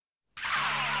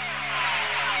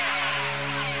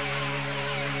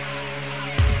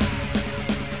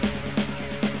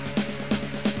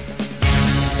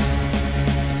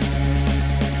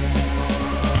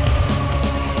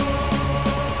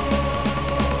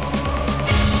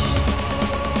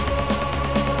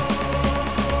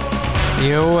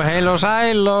Jú, heil og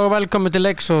sæl og velkomin til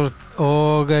leiks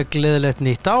og gleðilegt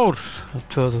nýtt ár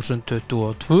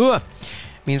 2022.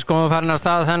 Mín skoðum farin að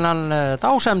stað þennan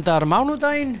dásemdar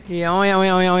mánudaginn. Já, og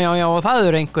það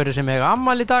eru einhverjir sem eiga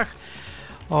afmæli í dag.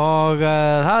 Og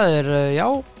það er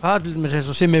með sem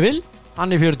svo Simmi Vil, hann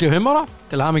er 45 ára,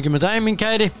 til hamingju með daginn, minn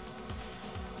kæri.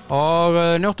 Og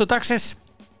njóttu dagsins.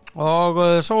 Og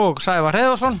svo Sævar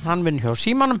Hreiðarsson, hann vinn hjá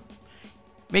Símanum.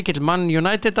 Mikill mann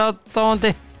United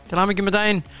aðdáandi. Til hamingju með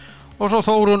daginn. Og svo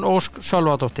Þórunn Ósk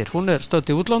Sölvadóttir, hún er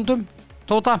stödd í útlöndum,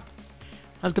 Tóta,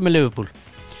 heldur með Liverpool.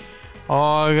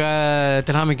 Og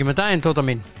til hamingju með daginn, Tóta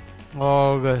mín.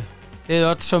 Og þið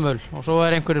öll sömul. Og svo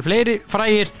er einhverjir fleiri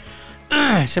frægir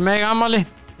sem eiga afmæli,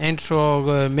 eins og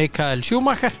Michael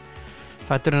Schumacher,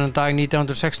 fæddur þennan dag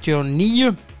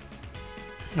 1969.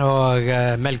 Og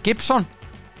Mel Gibson,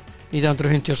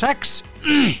 1956,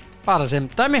 bara sem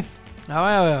dæmi.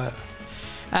 Já.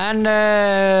 En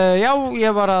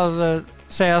ég var að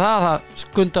segja það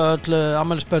skunda öll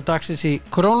afmælisbörn dagsins í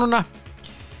krónuna.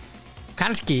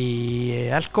 Kannski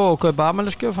Elko og kaupa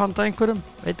afmælisgjöf handa einhverjum,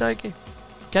 veit það ekki.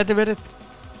 Gæti verið.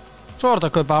 Svo er þetta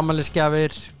að kaupa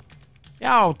afmælisgjafir.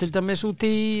 Já, til dæmis út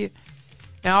í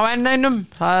N1.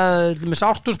 Það er til dæmis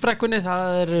Ártúnsbrekkunni, það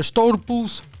er stór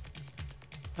búð.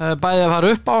 Bæði að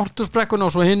fara upp á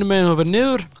Ártúnsbrekkuna og svo hinum megin og vera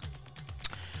niður.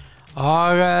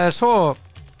 Og svo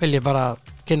vil ég bara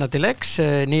kynna til leiks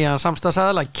nýjan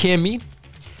samstarfsaðila Kemi.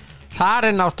 Þar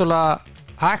er náttúrulega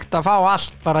hægt að fá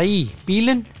allt bara í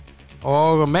bílinn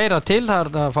og meira til. Það er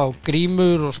að fá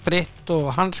grímur og spritt og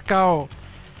hanska og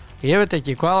ég veit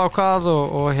ekki hvað og hvað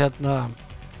og hérna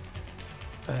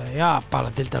bara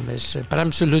til dæmis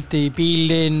bremsuhluti í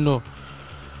bílinn og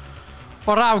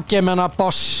rafgemana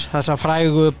Boss, þessa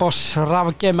frægu Boss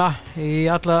rafgema í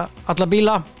alla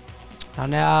bíla.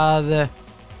 Þannig að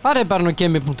það er bara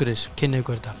kemi.is, kynni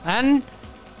ykkur þetta. En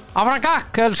áfram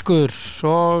gakk, elskur,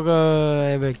 og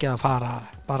ef ekki að fara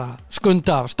bara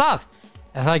skunda af stað.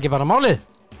 Er það ekki bara málið?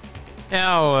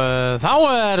 Já, þá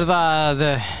er það,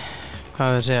 hvað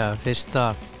við segja, fyrsta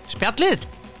spjallið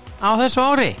á þessu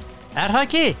ári. Er það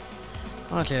ekki?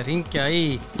 Þá ætla ég að ringja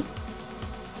í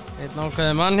einn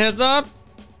ákveðið mann hérna.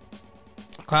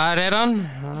 Hvar er hann?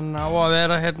 Hann á að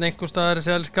vera hérna einhver staðar í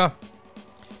selska.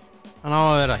 Hann á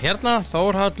að vera hérna,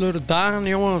 Þórhallur Dan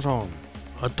Jóhannsson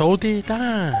og Tóti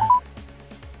Dan.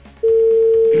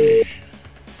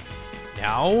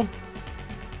 Já.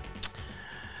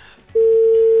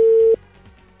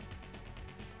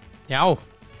 Já.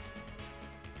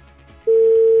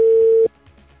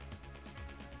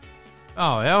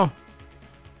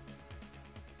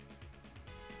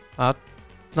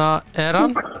 Þarna er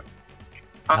hann.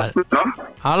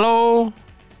 Halló.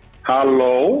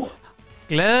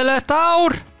 Gleðilegt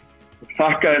ár.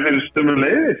 Þakka þér fyrir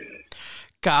sömuleiðis.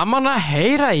 Gaman að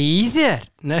heyra í þér.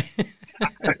 Nei.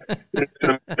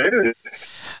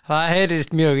 Það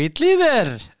heyrist mjög illa í þér,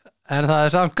 en það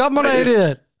er samt gaman að heyra í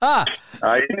þér.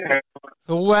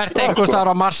 Þú ert einhvers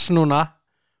staðar á Mars núna.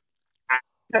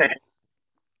 Nei.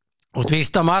 Og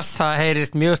víst á Mars, það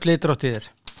heyrist mjög slitrótt í þér.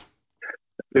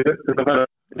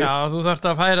 Já, þú þarft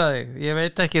að færa þig. Ég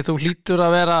veit ekki, þú hlýtur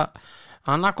að vera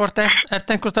annarkvort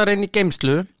ert einhvers staðar inn í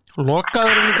geymslu,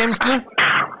 lokaður inn í geymslu.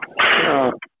 Já.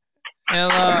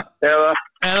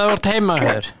 Eða vart heima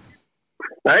hér.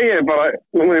 Nei,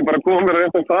 nú er ég bara komið mér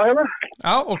rétt það hérna.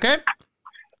 Já, ok.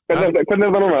 Hvernig er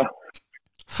það núna?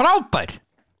 Frábær.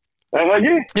 Er það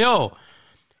ekki? Jó.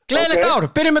 Gleðilegt ár,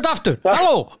 byrjum þetta aftur.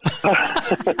 Halló.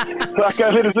 Þakka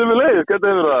þér fyrir sömuleiðis, hvernig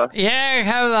hefur það? Ég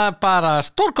hef það bara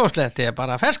stórkostlegt, ég er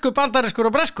bara ferskur, bandarískur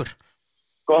og breskur.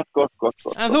 Gott.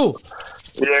 En þú?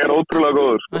 Ég er ótrúlega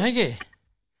góður, sko. Það ekki?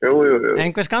 Jú.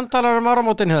 Einhver skandalar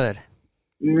áramótin hjá þér?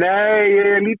 Nei, ég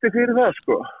er lítið fyrir það,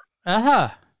 sko. Eða það?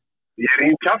 Ég er í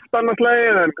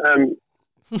kjaftanaslegið, en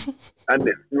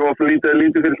ég var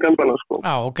lítið fyrir skandalar, sko.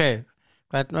 Já, ok.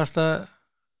 Hvernig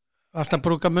varst að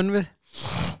brúka munn við?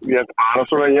 Ég er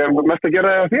mest að gera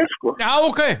það af þér, sko. Já,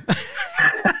 ok.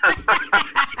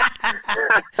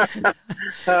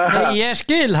 Ég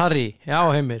skil, Harry.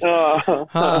 Já, Heimir.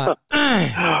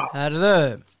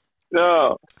 Herðu. Já.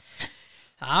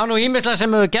 Það var nú ýmislega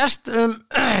sem hefur gerst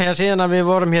síðan að við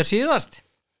vorum hér síðast.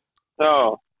 Já.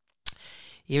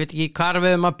 Ég veit ekki hvar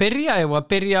við að byrja. Ég var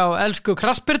að byrja á elsku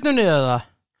krassbyrnunni eða?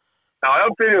 Já,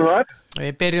 byrjum þar.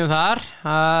 Við byrjum þar.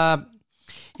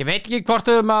 Ég veit ekki hvort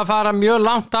við að fara mjög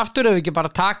langt aftur ef við ekki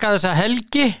bara taka þessa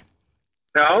helgi.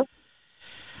 Já.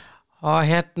 Og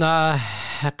hérna,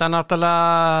 þetta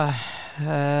náttúrulega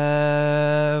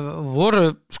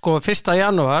voru sko 1.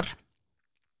 janúar.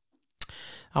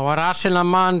 Það var Arsenal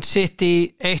Man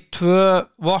City 1-2,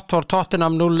 Watford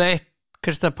Tottenham 0-1,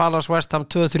 Crystal Palace West Ham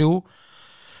 2-3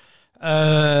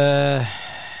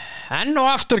 Enn og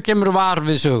aftur kemur VAR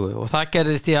við sögu og það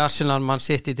gerðist í Arsenal Man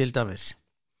City til dæmis.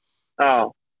 Já.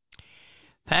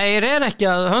 Þeir ekki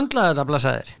að höndla þetta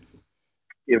blasaðir.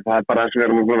 Það er bara það sem við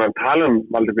erum búin að tala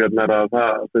Valdi Björn, að það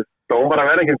dómar að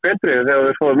vera ekkert betri þegar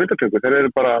þeir fóðu myndatöku. Þeir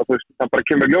eru bara, það bara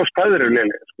kemur ljós bæðir yfir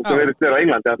léli. Það verður þér á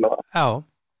Englandi allavega. Já,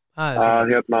 það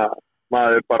er svona.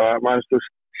 Maður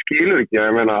skilur ekki,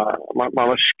 ég meina,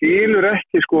 maður skilur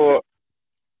ekki,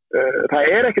 það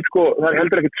er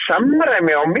heldur ekkert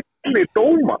samræmi á milli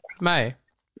dómar. Nei.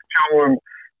 Sjáum,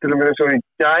 til og með eins og í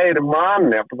gær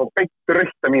Mane, það var beint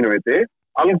rautt að mínu viti,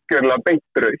 algjörlega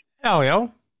beint rautt. Já.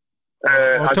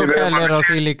 Og Tuchel á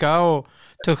því líka og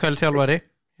Tuchel þjálfari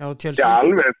á Chelsea. Já,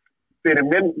 alveg, fyrir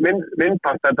minn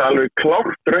part þetta alveg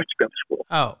klárt rauðspjald,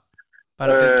 Já,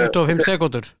 bara eftir 25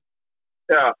 sekúndur.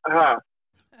 Já,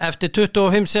 Eftir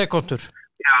 25 sekúndur.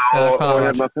 Já, og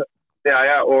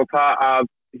það að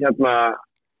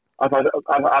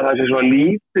það sé svona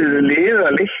lítið lið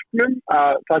að leiknum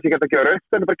að það sé geta að gefa rautt,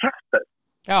 það er bara kæftið.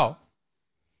 Já.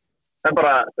 Þetta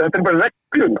er bara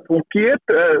reglum. Þú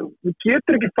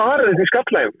getur ekki farið þessi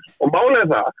skallægum og málið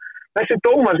það, þessi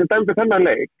dómar sem dæmdi þennan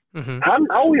leik, hann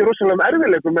á í rosalega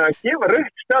erfiðleikum með að gefa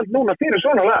rautt spjald núna fyrir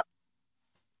svona lag.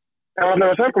 Það var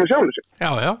allavega að samkomi sjálfur sig.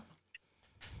 Já.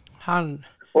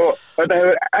 Og þetta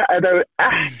hefur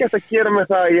ekkert að gera með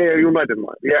það að ég er United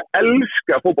maður. Ég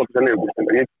elska fótbolta sem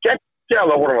Liverpool. Ég geggja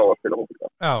að horfa á að spila fótbolta.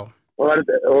 Já. Og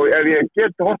ef ég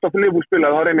get horft á Liverpool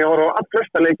spila þá reyni ég að horfa á allt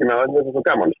flesta leikina, það er svo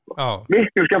gaman.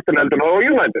 Mikið skemmtilega heldur og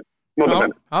United.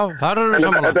 Já, þar eru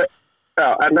samanlega. Já,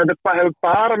 en þetta hefur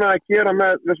bara með að gera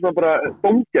með þessum bara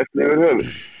dómgæslu yfir höfuð.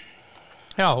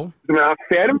 Já. Það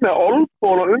fer með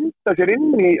olból og undan sér inn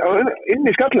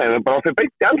í skallæginu bara og fer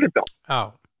beint í andlitið á. Já.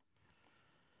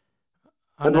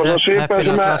 Hann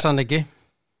heppilega slasan ekki.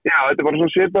 Já, þetta var svona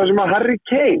svipað sem að Harry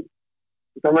Kane.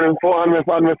 Það var hann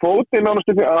með fótinn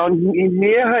í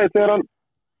nýhæði þegar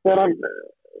hann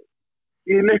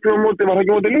í leiknum á móti, var það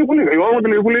ekki móti Liverpool líka? Jú, á móti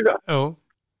Liverpool líka. Jú.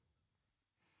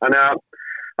 Þannig að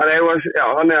ef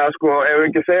við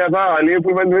ekki segja það að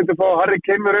Liverpool myndi fá Harry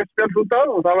Kane með rautt spjald út af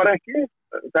og það var ekki.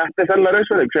 Þetta er sennilega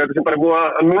rauðsverðing, þetta sem bara búið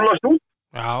að nullast út.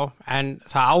 Já, en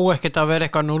það á ekkert að vera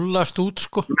eitthvað nullast út,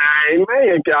 Nei,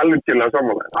 ekki algjörlega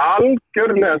sammála.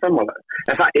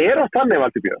 En það er á þannig,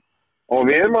 Valdi Björn, og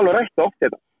við erum alveg rætt oft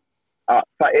þetta, að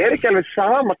það er ekki alveg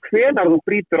sama hvenar þú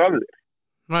brýtur af þér.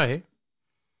 Nei.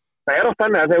 Það er á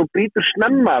þannig að þegar þú brýtur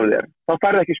snemma af þér, þá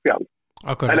færðu ekki spjald.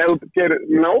 Akkurat. En ef þú gerir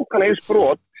nákvæmlega eins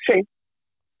brot, seint,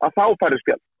 að þá færðu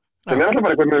spjald. Það er alltaf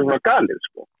bara eitthvað með svona galið,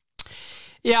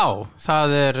 Já, það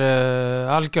er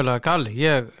algjörlega galið.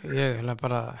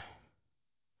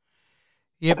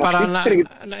 Ég bara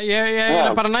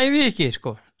næði ekki,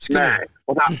 Nei,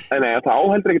 og það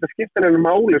áheldur ekki að skipta nefnum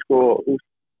máli,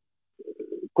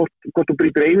 hvort þú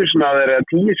brýtur einu sinna að þeir eða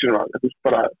 10 sinna að þeir,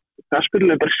 það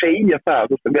spilur bara segja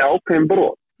það, við ákveðum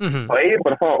brot, þá eigin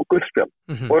bara að fá gullspjald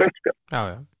og rauðspjald. Já.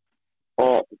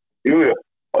 Og,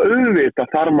 og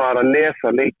auðvitað þarf maður að lesa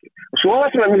leiki. Og svo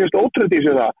var það mjög ótrúið í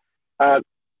þessu það, að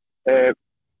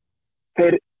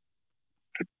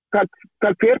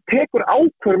hver tekur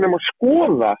ákvörðum að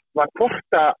skoða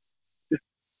hvort að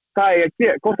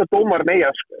dómarinn eigi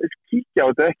að kíkja á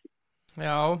þetta ekki.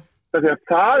 Já.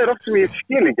 Það er oft sem ég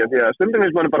skil ekki, því að stundum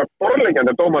finnst mann bara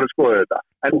borðleggjandi að dómarinn skoði þetta,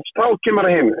 en þá kemur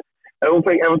að heimni. Ef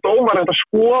dómarinn ætti að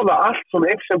skoða allt svona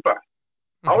eitt sem bara,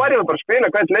 þá væri það bara að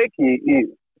spila hvert leik í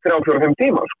 3-4-5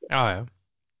 tíma.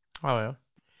 Já.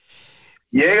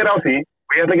 Ég er á því,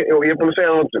 og ég er búin að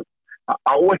segja það að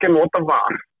á ekki að nota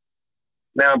VAR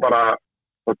meðan bara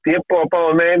depo að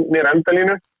báða meginn mér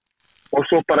endalínu og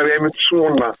svo bara við einmitt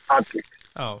svona atvik.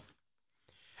 Já.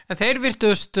 En þeir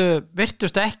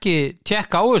virtust ekki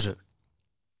tjekka á þessu.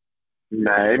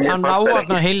 Nei, mér hann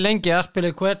ávarna heil lengi að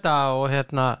spila kveta og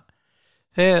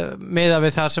miðað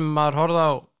við það sem maður horfði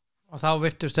á og þá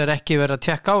virtust þeir ekki vera að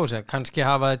tjekka á þessu. Kannski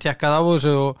hafa þeir tjekkað á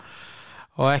þessu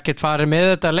og ekkert farið með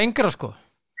þetta lengra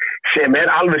sem er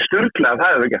alveg sturglað,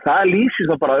 það lýsir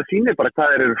það bara, það sýnir bara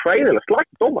hvað þeir eru fræðilega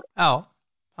slagt dómar. Já,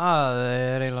 það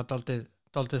er eiginlega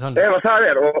dálítið þannig. Ef það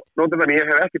er, og nótum þannig, ég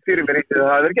hef ekki fyrir mér eitt að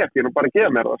það hefur gert, ég er nú bara að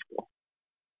gefa mér það,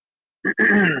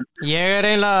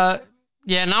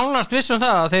 Ég er nánast viss um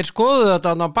það að þeir skoðu þetta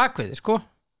á bakvið,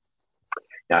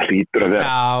 Já, hlýtur að vera.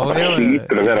 Já,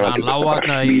 hlýtur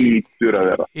að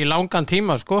vera. Í langan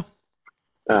tíma,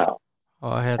 Já,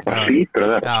 og hlýtur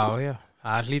að vera. Já.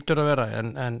 Það hlýtur að vera,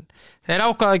 en þeir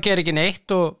ákvaða að gera ekki neitt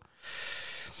og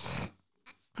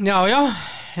já,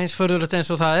 eins furðulegt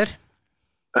eins og það er.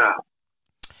 Já.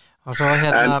 Og svo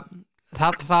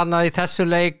þannig í þessu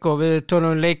leik og við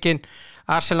tölum leikinn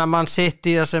Arsenal Man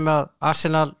City þar sem að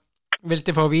Arsenal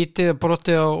vildi fá vítið og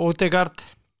brotið á Odegaard.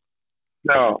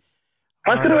 Já,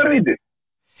 fannst þér að vera víti?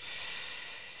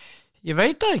 Ég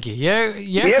veit það ekki. Ég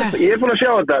er búin að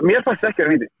sjá þetta, mér fannst þetta ekki að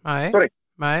vera víti. Sorry.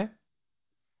 Nei.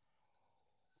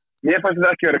 Mér fannst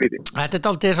þetta ekki að vera víti.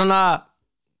 Þetta aldrei svona,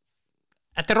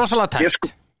 þetta rosalega tæft.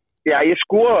 Ég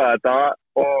skoða þetta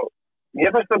og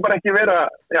mér fannst þetta bara ekki vera,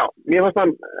 mér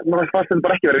fannst þetta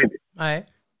bara ekki vera víti. Nei.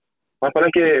 Fannst það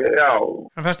ekki,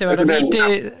 Það fannst þér vera víti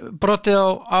brotið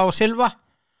á Silva?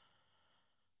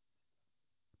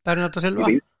 Bernardo Silva?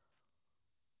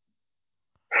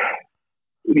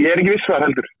 Ég er ekki viss hvað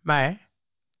heldur. Nei,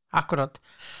 akkurat.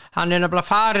 Hann er nefnilega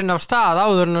farinn af stað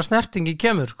áður en að snertingi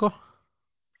kemur, sko.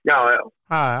 Já.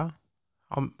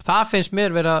 Og það finnst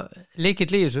mér vera líkill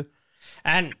í þessu.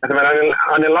 En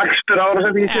hann er lagstur áður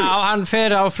sem ekki kemur. Já, hann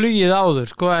fer á flugið áður,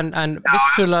 sko, en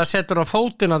vissulega setur hann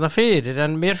fótinn að það fyrir,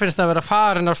 en mér finnst það að vera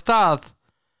farinn af stað.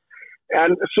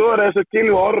 En svo er þessu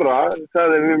Gylfi Orra,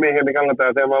 sagði við mig hérna í gamla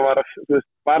daga, þegar maður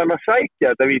var að sækja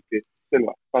þetta víti,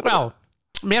 Silva. Já.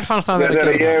 Mér fannst það að vera ekki.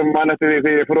 Þegar ég man eftir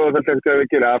því Fróðafeldt eftir að við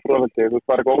gera Fróðafeldt, þú veist,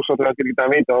 bara eitthvað ósáttur að ekki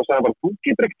að vita og sagði bara, þú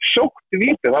getur ekkert sótt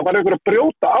víti, það var einhver að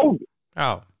brjóta á því.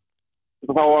 Já.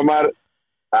 Þá var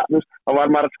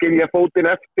maður að skilja fótinn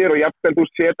eftir og jafnvel þú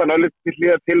setja hann alveg til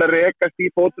hlýða til að rekast í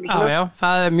fótinn. Já,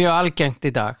 það er mjög algengt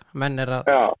í dag. Menn er að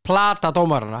plata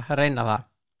dómarana, reyna það.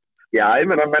 Já, ég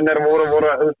meina, menn er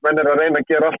að reyna að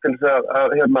gera allt til þess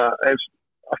að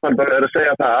Aftan er að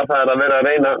segja það er að vera að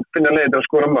reyna að finna leiðir að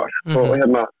skora mörk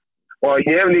og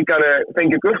ég hef líka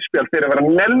fengið guldspjald fyrir að vera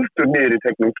neldur niður í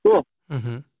teiknum, sko.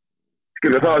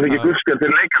 Skilur, það var ekki guldspjald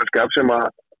fyrir leikarskap sem að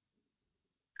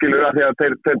skilur að því að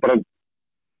þeir bara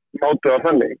mátu það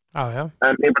þannig.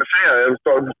 En ég bara segja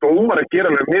það, dómar að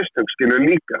gera með mistök, skilur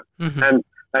líka. En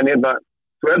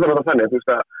þú er það þannig, þú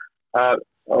veist að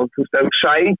þú veist, ef þú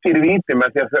sækir víti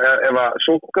með því að ef að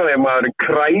sókaði maður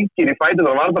krækir í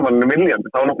fætinu á varnarmanninu viljandi,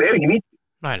 þá er ekki víti.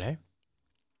 Nei.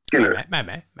 Skilur?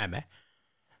 Nei.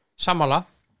 Sammála.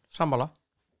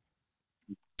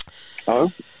 Já.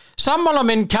 Sammála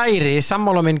minn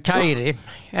kæri.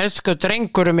 Elsku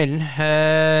drengurum minn.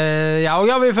 Já,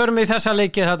 við förum í þessa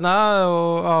leiki þarna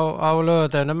á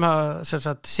laugardeginum.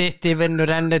 City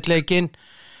vinnur ennett leikinn.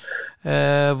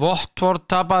 Watford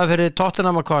tapaði fyrir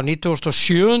Tottenham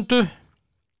 97.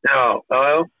 Já.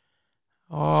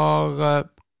 Og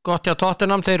gott hjá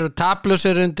Tottenham, þeir eru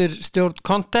taplusir undir stjórn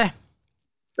Conte.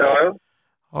 Já.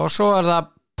 Og svo er það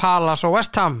Palace og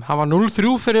West Ham. Það var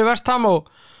 0-3 fyrir West Ham og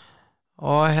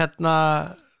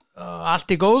allt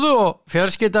í góðu og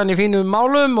fjölskyldan í fínum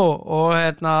málum og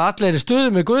allir í stuði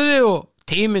með Guði og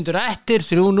 10 mínútur eftir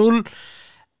 3-0.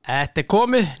 Þetta er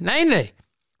komið. Nei.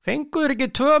 Fenguður ekki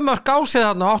 2 mörk á sig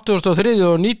þarna 83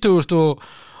 og 90 og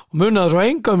munnaði svo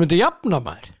enga myndi jafna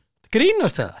maður.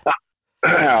 Grínast það?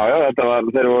 Já, þetta var,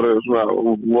 þeir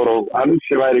voru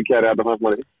ansi væri kæri þetta fannst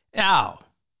manni. Já,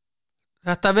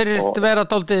 þetta virðist vera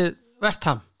dálítið West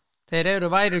Ham. Þeir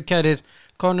eru værukærir,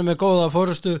 konum með góða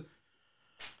fórustu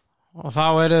og þá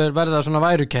verða svona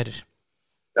værukærir.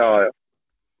 Já,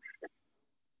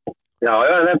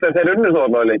 þeir unnu þó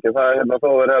að leikja. Það þó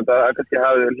verður þetta að kannski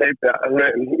hafi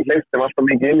hleypt þeim alltaf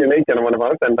mikið inn í leikjana manni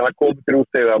fannst, en það var góð 3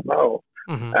 stig þarna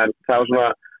en það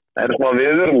er smá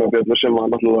viðvörunarbjöllur sem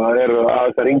náttúrulega eru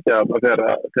að ringja þarna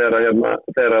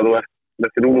þegar þú ert með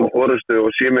 3 fórustu og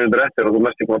 7 mínútur eftir og þú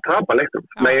mest ekki að tapa leiknum.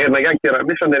 Nei, ég ekki að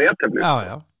missa þér í jafntefli.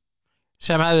 Já.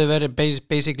 Sem hefði verið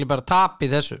basically bara tap í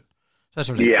þessu.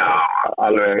 Já,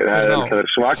 alveg, það er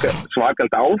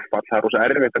svakalt áfall, það er rosa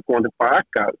erfitt að koma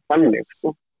tilbaka þannig, sko.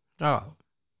 Já.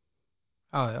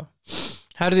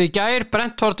 Herðu í gær,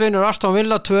 Brentford vinnur Aston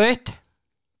Villa 2-1.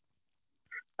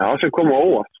 Já, sem kom á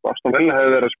óvart, sko. Aston Villa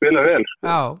hefur verið að spila vel, sko.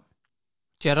 Já,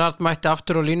 Gerrard mætti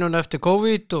aftur á línun eftir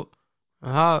COVID og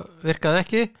það virkaði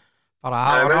ekki, bara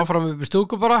það var áfram upp í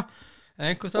stúku bara,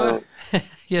 einhvers staðar,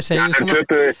 ég segi svona.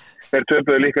 Þeir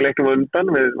töpuðu líka leikum undan,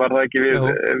 var það ekki við...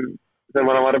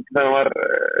 þegar hann var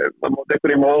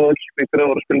einhver í móðu í 3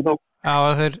 ára spilin þá. Já,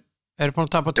 þeir eru búin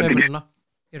að tapa 2 núna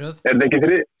í röð. Er það ekki ekki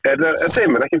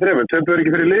 3? Töpuður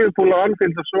ekki fyrir Liverpool og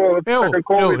Anfield og svo taka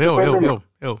COVID?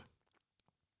 Jú.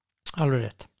 Alveg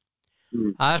rétt.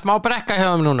 Það er smá brekka hjá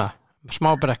þeim núna.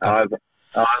 Smá brekka.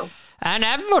 Já. En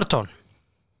Everton,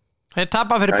 þeir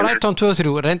tapa fyrir Brighton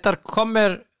 2-3. Reyndar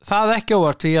komir það ekki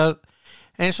óvart því að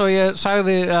eins og ég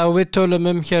sagði að við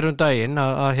tölum hér daginn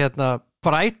að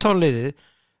Brighton-liðið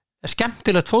er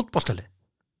skemmtilegt fótboltalið.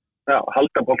 Já,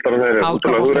 haldaboltar og þeir eru.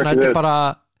 Haldaboltar, þetta er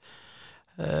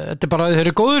bara þeir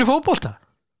eru góður í fótbolta.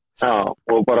 Já,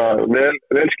 og bara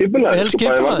vel skipulega.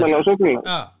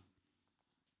 Já.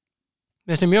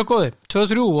 Mér finnst mjög góði,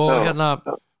 2-3 og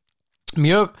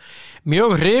mjög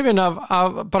mjög hrifin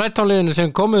af Brighton-liðinu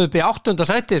sem komið upp í 8.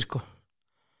 sæti sko.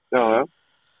 Já.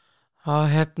 Og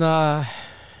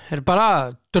er bara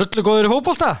drullu góður í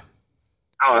fótbolta.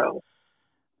 Já.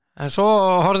 En svo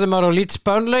horfði maður á Leeds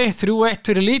Burnley 3-1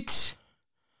 fyrir Leeds.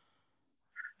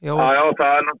 Já,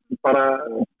 það bara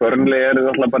Burnley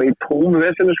náttúrulega bara í tómu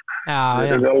vesinu sko. Já.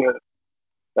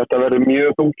 Þetta verður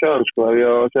mjög þungt hjá sko, ef ég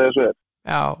á að segja svo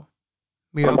Já,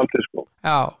 mjög. Sko.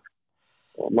 Já.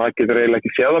 Og maður getur eiginlega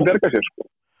ekki séð að bjarga sér sko.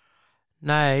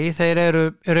 Nei, þeir eru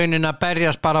í rauninni að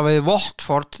berjast bara við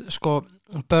Watford sko,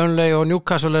 Burnley og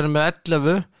Newcastle eru með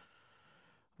 11,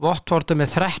 Watford er með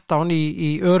 13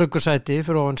 í öruggusæti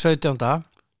fyrir ofan 17.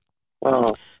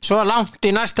 Svo langt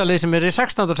í næsta lið sem er í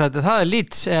 16. sæti, það er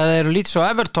Leeds, eða eru Leeds og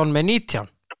Everton með 19.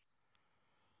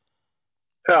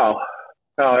 Já.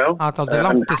 Það er aldrei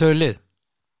langt í þau lið.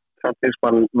 Það finnst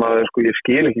maður sko, ég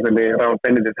skil ekki hvernig Rafa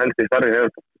Benedikt helst í starfi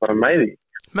hefur bara næði.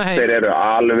 Þeir eru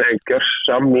alveg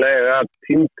gjörsamlega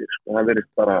týndir sko. Það verður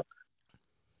bara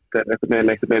einhvern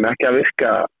veginn ekki að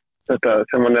virka þetta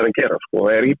sem hann er að gera sko.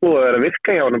 Er íbúið að vera að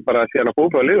virka hjá hann bara síðan að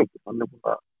fóra á liðum.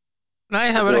 Nei,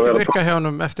 það verður ekki virka hjá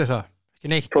hann eftir það. Ekki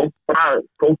neitt.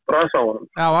 Tók bras á hann.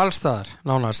 Já, allstaðar,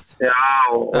 nánast. Já,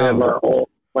 og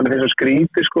mann finnst svo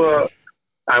skrítið sko.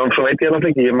 Svo veit ég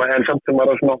náttúrulega ekki, en samt sem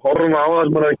maður að horfa á það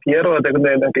sem maður að gera og þetta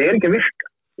er ekki að virka.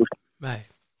 Nei.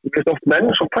 Ég veist oft menn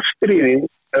svo fastir í því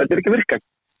að þetta er ekki að virka.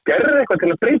 Gerðu eitthvað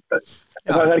til að breyta því.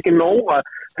 Það er ekki nóg að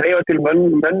hreyfa til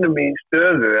mennum í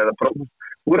stöðu eða bara,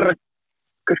 þú er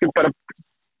kannski bara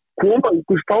koma,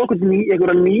 þú fá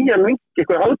einhverja nýjan vink,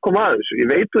 einhverja aðkoma að þessu.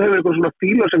 Ég veit þú hefur eitthvað svona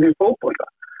fíla sem því fótbolta.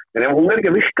 En ef hún er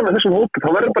ekki að virka með þessum hópi,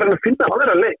 þá verður bara að finna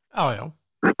aðra leið. Já.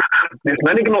 Mér finnst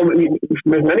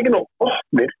menningin á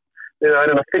opnir eða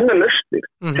að finna lausnir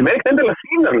sem er ekki endilega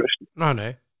þínar lausnir.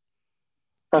 Nei.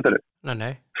 Fattar þau?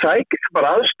 Nei. Sækir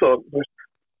bara aðstoð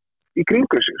í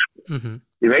kringu sig sko.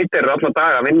 Ég veit þeir eru alltaf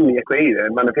dag að vinna í eitthvað í það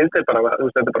en mann finnst þetta bara,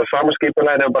 þetta er bara sama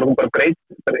skipulega en hún bara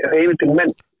breytir yfir til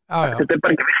menn. Þetta er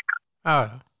bara ekki virka.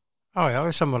 Já,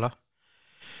 ég sammála.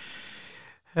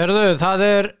 Herðu, það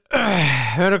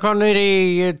við erum konir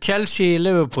í Chelsea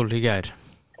Liverpool í gær.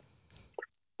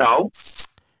 Já,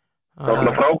 það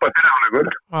var frábær fyrirháleikur.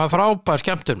 Það var frábær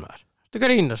skemmtur maður. Þetta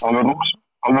grínast.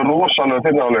 Alveg rosalega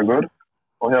fyrirháleikur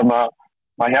og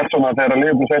maður hélt svona þegar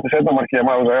Liverpool setti seinnamarkið að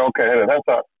maður sagði, ok,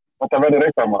 þetta verður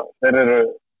eitthvað maður. Þeir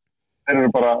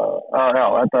eru bara,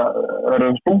 þetta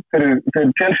verður stúmt fyrir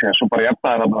Chelsea, svo bara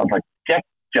jafnaði þetta alltaf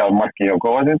geggjað markið og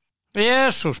góða sitt.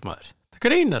 Jesús maður, þetta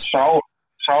grínast.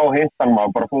 Sá hittan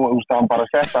maður, bara hann bara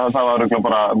setta að það var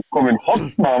bara komin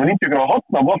hotna, 90 gráða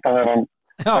hotna bolta þegar hann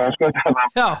það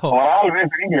var alveg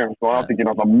fyrir yngjum og það átti ekki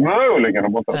náttúrulega möguleikin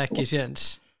að bóta ekki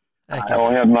séns og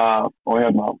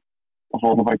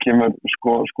svo það bara kemur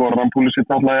skoran Pulisic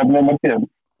náttúrulega jafnlega margir en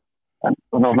það er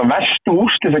náttúrulega verstu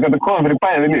úrslit sem gæti koma fyrir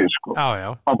bæði lið sko.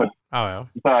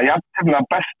 Það er jafnlega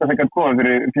besta sem gæti koma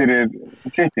fyrir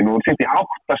City nú City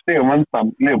 8 stigum undan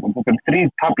Liverpool þetta er 3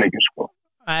 tapleikir sko.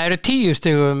 Það eru 10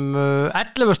 stigum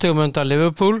 11 stigum undan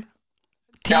Liverpool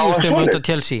 10 stigum undan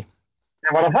Chelsea.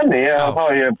 Ég var að þannig,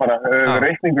 þá ég bara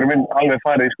reikningur minn alveg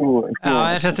farið í skrúðu. Já,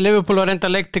 ég sérst að Liverpool var reynda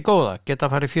leik til góða, geta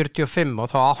farið 45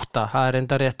 og þá 8, það er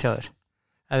reynda rétt hjá þér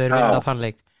ef þeir vinna þann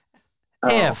leik.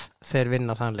 Ef þeir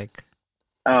vinna þann leik.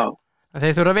 Já. En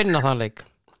þeir þurfa að vinna þann leik.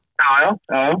 Já.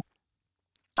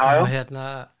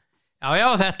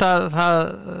 Þetta, það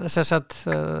sérst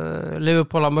að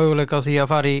Liverpool á möguleika á því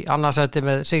að fara í annarsæti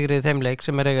með sigrið þeim leik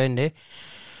sem eiga inni.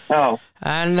 Já.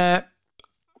 En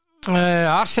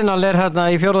Arsenal þarna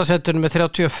í 4. sætinu með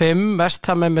 35, West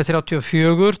Ham með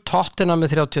 34, Tottenham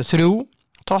með 33,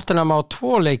 Tottenham á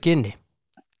 2 leik inni.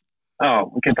 Já,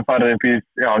 geta farið upp í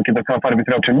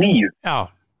 39. Já.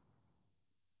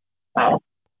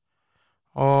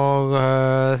 Og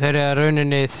þeir eru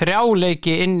rauninni 3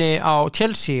 leiki inni á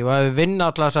Chelsea og ef við vinna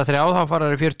allar þessa 3 þá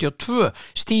fara þeir 42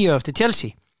 stíu eftir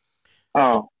Chelsea.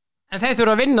 Já. En þeir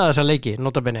þurfa að vinna þessa leiki,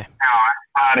 notabene. Já.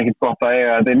 Það er ekki gott að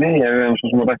eiga þetta inni, við hefum svo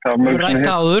sem að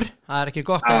rækta áður, það er ekki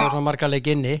gott að eiga svona marga leik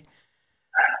inni.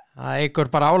 Það eigur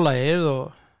bara álagið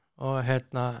og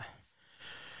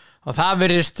það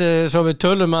virðist, svo við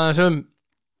tölum aðeins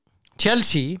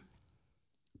Chelsea,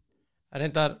 það er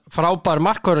reyndar frábær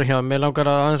markvörður hjá mér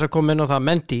langar að aðeins að koma inn á það,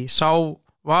 Mendy, sá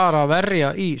var að verja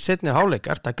í seinni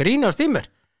hálfleik, ert að grínast í mér?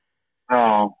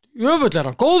 Já. Jöfull er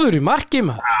hann góður í marki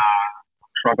maður. Já,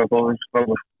 svaka góður.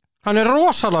 Hann er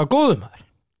rosalega góður maður.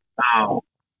 Já.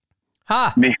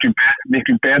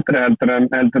 Miklu betri heldur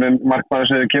en markmaður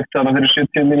sem hefur keypt hana fyrir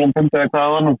 70 milljón pund eða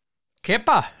hvað var nú.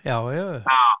 Kepa? Já,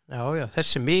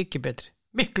 þessi mikið betri.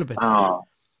 Miklu betri.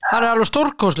 Hann er alveg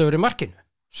stórkostlegur í markinu.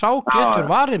 Sá getur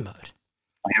varið maður.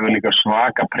 Hann hefur líka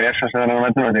svaka pressa sem hann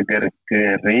veitum, þetta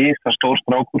risastór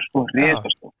strákur, sko,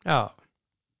 risastór. Já.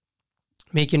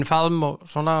 Mikinn faðm og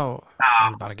svona og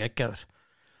hann bara geggjaður.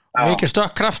 Mikið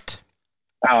stökkkraft.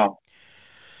 Já.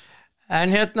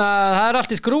 En það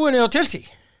allt í skrúinni á Chelsea.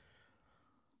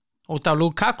 Út af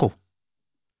Lukaku.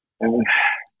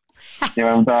 Ég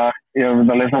var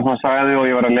að lesa það sem hann sagði og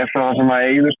ég var að lesa það sem að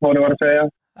Eiður Smári var að segja.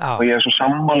 Já. Og ég svo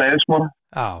sammála Eiður Smári.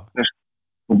 Já.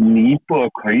 Þú nýbúið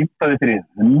að kaupa þig fyrir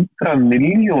 100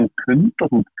 milljón pund og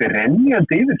þú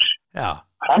grenjandi yfir. Já.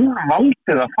 Hann valdi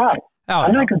það að fara. Já.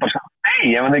 Hann ekki bara sagt, nei,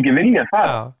 ef hann ekki vilja að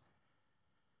fara.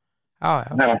 Já.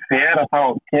 Þegar hann fer að þá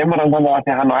kemur hann þannig að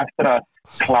því hann á eftir að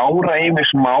klára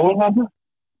Eimis mál þarna.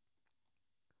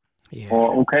 Og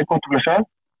ok, gott að lesa.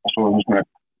 Og svo,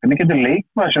 hvernig getur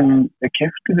leikmaður sem er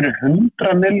keyptur fyrir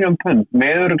 100 milljón pund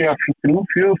með örugglega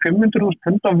 300-500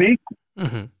 pund á viku.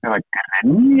 Það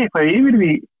grenni eitthvað yfir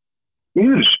því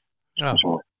yfir þessu. Já.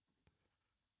 Svo.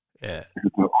 Þetta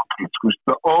er ótrúlega, sko,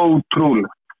 þetta er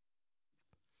ótrúlega.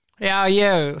 Já,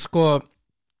 ég sko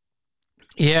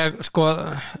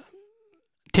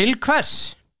til hvers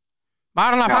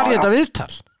var hann að fara í þetta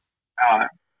viðtal? Já.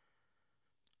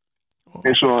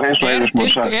 Eins og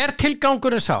er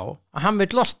tilgangurinn sá að hann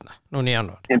vill losna núna í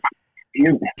janúar?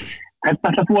 Hvernig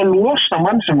ætlar þú að losa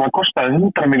mann sem að kostaði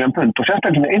 100 milljón pund og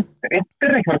sérstaklega eitt er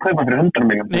ekki verið að kaupa fyrir 100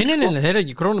 milljón pund? Nei, þeir eru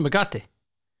ekki krónu með gati.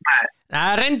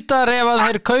 Nei, reyndar ef að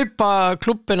þeir kaupa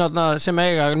klubbin sem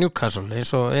eiga Newcastle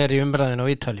eins og er í umræðinu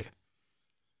á Ítalíu.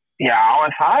 Já,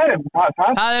 en það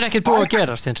er ekkert búið að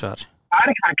gerast hins vegar. Það er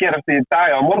ekki að gerast í dag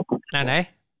á morgun. Nei.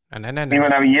 Ég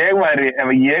meina, ef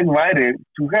ég væri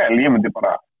Tuchel, ég myndi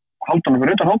bara halda hann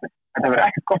fyrir utan hópi. Þetta verður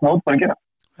ekkert gott með hópi að gera.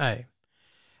 Nei.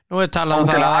 Nú er talað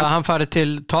það að hann fari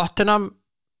til Tottenham,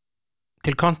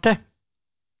 til Conte.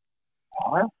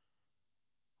 Já.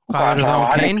 Hvað verður það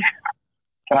Kane?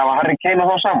 Það hafa Harry Kane og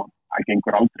þá saman. Það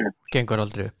gengur aldrei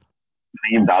upp.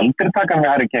 Ég myndi aldrei taka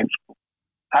með Harry Kane, sko.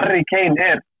 Harry Kane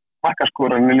er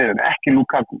markaskorarinn í liðinu, ekki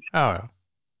Lukaku. Já.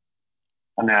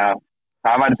 Þannig að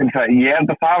það væri til það, ég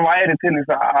held að það væri til þess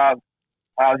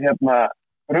að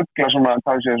ruggla svona,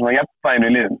 svona jafnvæginu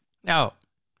í liðinu. Já,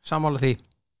 sammála því.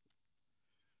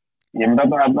 Ég myndi að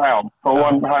þó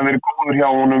hann hafi verið góður hjá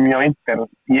honum hjá Inter.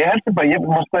 Ég held bara, ég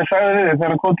sagði við þig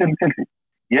þegar hann kom til Chelsea.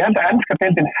 Ég held að enska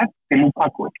deildin hetti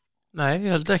Lukaku. Nei,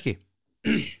 ég held ekki.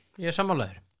 Ég er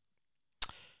sammálaður.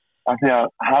 Af því að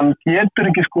hann getur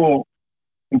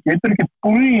ekki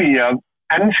búljað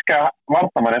enska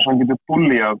vartamann eins og hann getur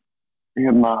búljað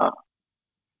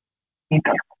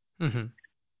ítalsk.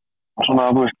 Og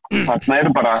svona, þú veist, þarna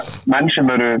eru bara menn sem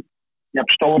eru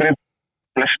jafn stórir,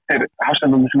 flestir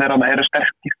hafsendum sem eru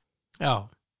sterkir. Já.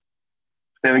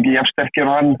 Það ekki jafn sterkir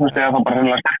og hann, þú veist, eða þá bara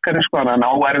hennilega sterkari, sko, en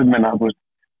á erfið minna, þú veist,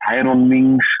 Tyrone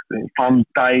Mings, Van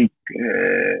Dijk,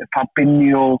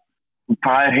 Fabinho,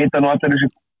 hvað heita nú allir þessi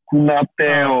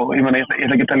Kunate og ég ætla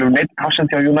ekki að tala neitt hafsend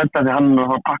hjá United því hann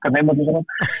har pakkað heim allir svona.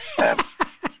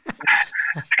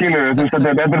 Skilur við, þú veist,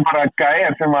 þetta er bara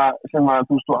gæjar sem að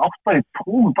þú veist, þú áttaði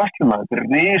tónu basluna, þetta er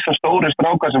risastóri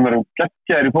strákar sem eru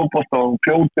geggjaðir í fótbolta og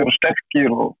fljótir og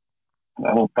sterkir og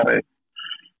það er bara,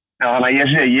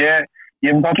 þannig að ég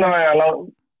myndi allavega að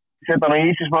setja hann á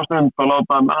ísi smá stund og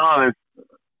láta hann aðeins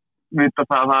vita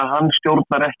það að hann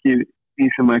stjórnar ekki því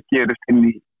sem að gerist inn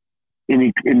á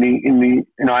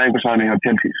æfingarsvæðinu hjá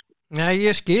Chelsea. Nei,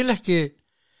 ég skil ekki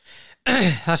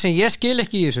það sem ég skil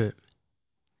ekki í þessu.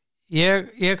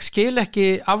 Ég skil ekki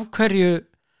af hverju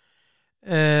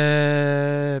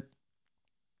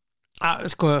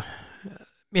sko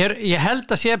ég held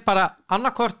að sé bara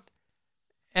annarkvort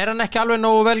er hann ekki alveg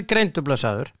nógu vel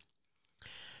greindublasaður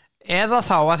eða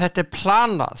þá að þetta er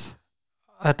planað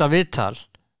þetta viðtal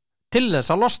til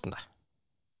þess að losna.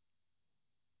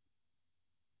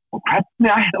 Og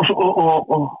hvernig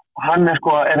og hann er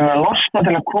sko er hann að losna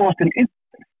til að komast til Inter?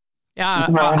 Já,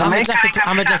 hann vil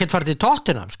ekkert fara til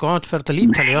Tottenham, sko, hann vil fara til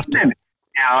Ítalíu aftur.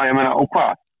 Já, ég meina, og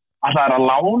hvað? Það er að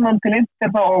lána hann til Inter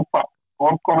þá og hvað?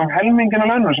 Borgunum helmingin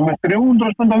að launum sem er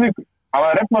 300 stund á viku. Það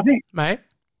er efna því. Nei.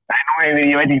 Nei,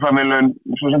 ég veit ekki hvað með laun,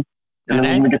 svo sem, ég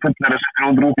er ekki fullar þessi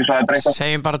 300 út í svo að breyta.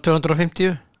 Segjum bara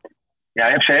 250? Já,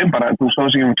 ég segjum bara, þú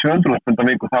stóðs ekki 200 stund á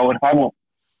viku, þá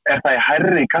er það í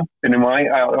hærri kantinum á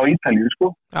Ítalíu,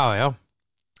 sko. Já.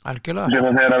 Algjörlega.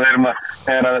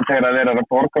 Þegar þeir eru að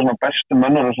borga svona bestu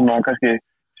mönnur og svona kannski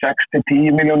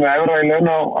 6-10 miljónu euro í laun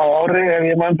á ári ef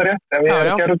ég maður rétt, ef ég er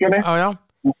ekki að rugla neitt. Já.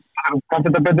 Kann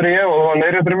þetta betur ég og þá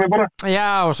leirir fyrir mig bara.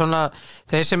 Já, og svona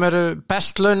þeir sem eru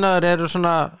best launaður eru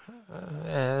svona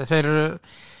þeir eru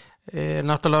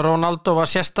náttúrulega Ronaldo var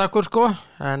sérstakur sko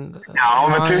en Já,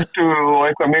 með 20 og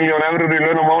eitthvað milljón eurur í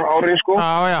launum ári sko.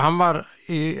 Já, hann var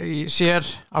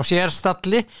á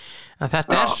sérstalli en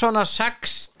þetta svona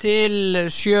 6 til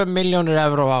 7 milljónir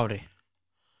euró á ári.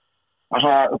 Það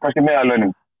svona kannski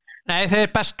meðalaunum. Nei, þeir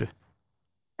bestu.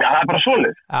 Já, það bara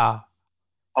svoleiðis. Já.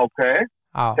 Ok.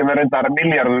 Já. Sem reyndar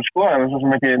milljarður sko, en svo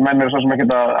sem ekki, menn svo sem ekki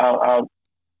að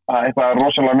eitthvað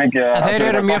rosalega mikið. En þeir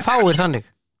eru mjög fáir þannig.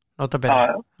 Notabene.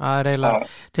 Það eiginlega,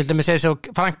 til dæmis segir svo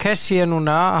Frank Kessie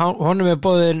núna, honum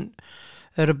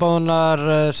eru bóðunar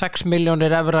 6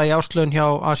 milljónir evra í áslögun hjá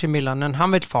AC Milan, en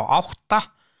hann vill fá 8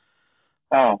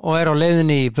 og á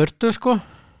leiðinni í burtu sko.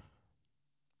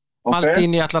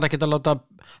 Maldini ætlar ekki að láta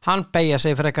hann beygja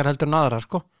sig frekar heldur en aðra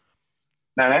sko.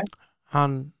 Nei.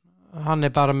 Hann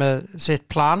bara með sitt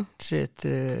plan sitt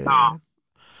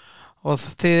og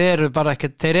þeir eru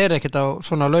ekkert á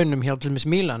svona launum hjá til dæmis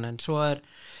Milan en svo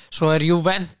er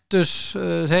Juventus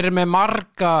þeir eru með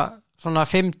marga svona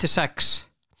 5 til 6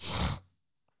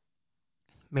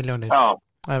 milljónir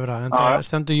evra en það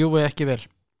stendur Juve ekki vel.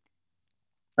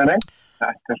 Nei.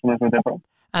 Þetta svona eins og þetta bara.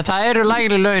 En það eru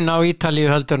lægri laun á Ítalíu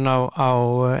heldur en á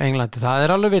Englandi, það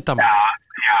er alveg vita maður.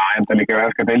 Já, en það líka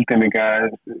verðska deildin líka,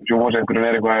 sjónvarseinkurinn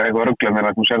eitthvað ruggla með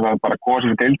að þú sér það bara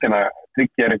kosið deildina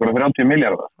tryggja eitthvað 30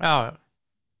 milljarðar. Já.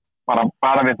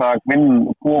 Bara við það að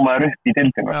koma upp í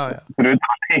deildina. Já. Fyrir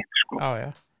utan hitt, sko. Já.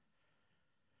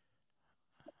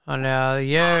 Þannig að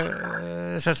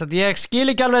ég skil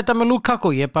ekki alveg þetta með Lukaku,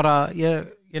 ég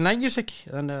nægjus ekki,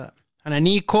 þannig að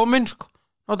nýkominn, sko,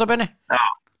 notabene. Já.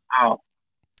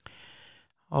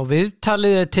 Og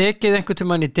viðtalið er tekið einhvern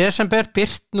tímann í desember,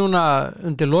 birt núna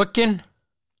undir lokin.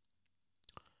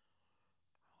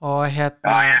 Og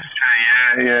hérna... Já,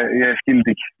 ég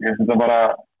skildi ekki. Ég finnst það bara...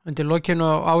 Undir lokin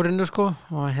og árinu, sko.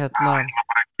 Og hérna... Já, ég má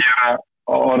bara gera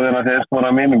orðina þegar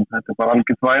snora mínum. Þetta er bara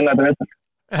algjör þvæla, þetta veit.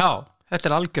 Já,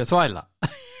 þetta er algjör þvæla.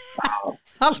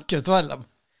 Algjör þvæla.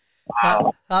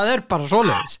 Það er bara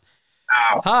svoleiðis.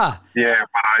 Já, ég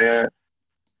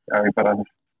bara...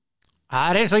 Það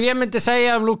er eins og ég myndi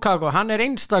segja Lukaku, hann er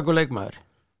einstakur leikmaður.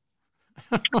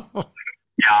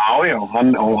 Já,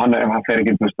 hann fer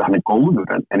ekki, hann er góður,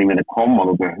 en ég myndi koma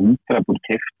og 100 búið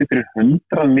keypti fyrir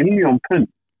 100 milljón pund.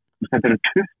 Þetta eru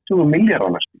 20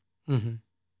 milljarðar næstu.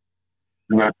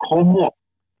 Það er að koma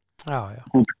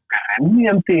og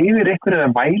gremjandi yfir eitthvað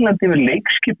eða vælandi yfir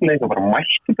leikskipleika, bara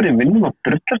mælti bara í vinnum og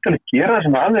drullast til að gera það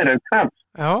sem aðeir er það.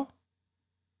 Já.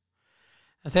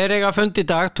 Þeir eiga fund í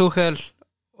dag, Tuchel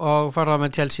og fara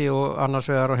með Chelsea og annars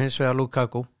vegar og hins vegar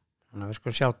Lukaku. Þannig að við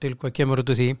skulum sjá til hvað kemur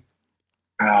út úr því.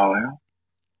 Já.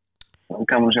 Það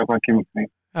kan man sjá hvað kemur út úr því.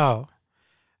 Já.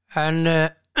 En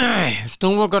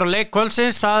snúum okkar á leik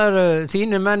kvöldsins. Það eru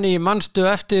þínu menn í manstu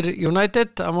eftir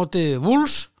United á móti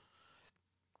Wolves.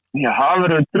 Já, það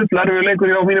verður drullerfið leikur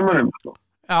hjá mínum mönnum.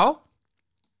 Já.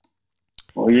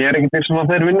 Og ég er ekkert sem að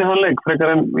þeir vinni þann leik, frekar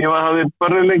en ég hafði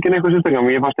börnuleikin eitthvað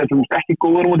sérstaklega, ég fannst þetta ekki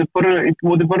góður móti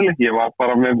börnuleik, ég var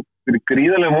bara með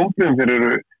gríðarlega vonbrigðum, þeir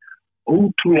eru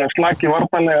ótrúlega slakir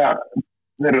varnarlega,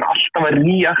 þeir eru alltaf að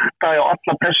reakta á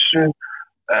alla pressu,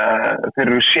 þeir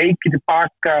eru shaky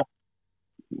tilbaka,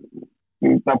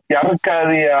 það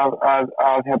bjargaði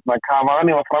að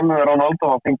Cavani var fram með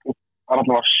Ronaldo, það var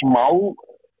alltaf smá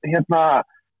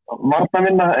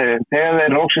varnarvinna, þegar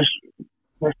þeir róksins,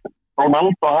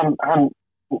 Ronaldo,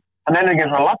 hann er ekki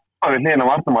eins og að lappa við hliðina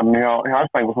varnamanni hjá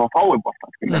aðstæðingu sem að fái bolta.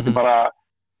 Þetta er bara,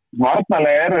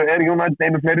 varnarlega er United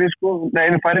einu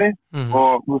færri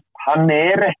og hann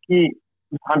er ekki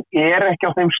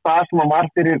á þeim stað sem hann var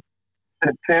fyrir 2,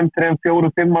 3,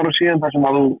 4, 5 ára síðan þar sem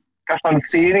að þú gafst hann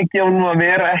fyrirgefnum að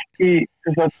vera ekki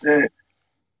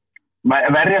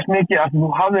verjast mikið að þú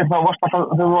hafðir þá þegar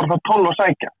þú voru það 12 að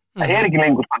sækja. Það er ekki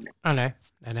lengur þannig.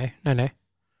 Nei.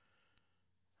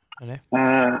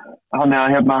 Þannig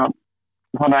að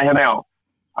já,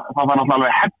 það var náttúrulega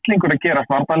alveg hellingur að gera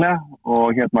svartalega og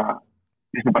þetta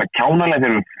er bara kjánalega,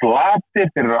 þeir eru flatir,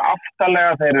 þeir eru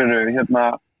aftalega, þeir eru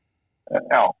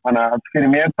já, þannig að fyrir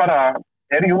mér bara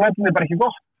United bara ekki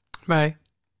gott. Nei,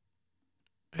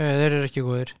 þeir eru ekki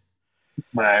góðir.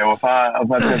 Nei, og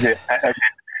það er þessi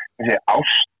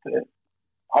ást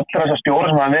allra þessar stjóra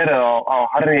sem hafa verið á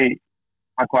Harry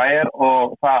Maguire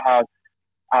og það að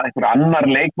einhver annar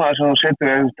leikmaður sem þú setur,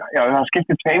 já, það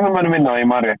skiptir 2 mönnum inn á í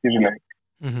Marriott í þessu leik.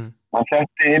 Hann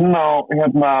setti inn á,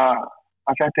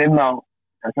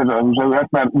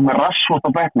 með Rashford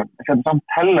á bekknum, hann setti samt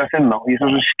Telles inn á, ég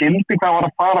svo skildi hvað var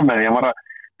að fara með því, hann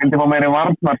vildi fá meiri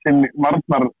varnar,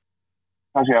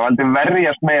 það vildi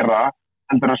verjast meira,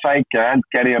 heldur að sækja,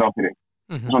 gerði ég ráð fyrir.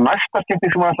 Svo næsta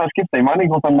skipti sem hann ætlaði að skipta, ég man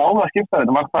ekki hvort hann náði að skipta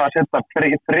þetta, var það að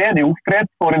setja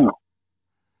Fred fór inn á.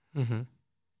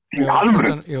 Í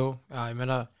alvöru? Jú, já, ég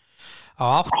meina á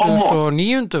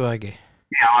 8.900 var ekki?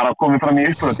 Já, það er komið fram í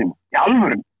uppbúðatíma. Í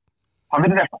alvöru. Það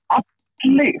verður þetta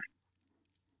allir.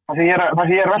 Það sem ég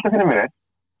er veltað fyrir mér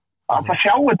að það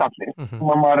sjáu þetta allir sem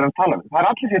maður er að tala við. Það er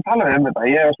allir sem ég tala við þetta.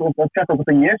 Ég er að tjekka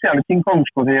hvort að ég sé alveg King Kong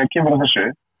sko þegar ég kemur á þessu.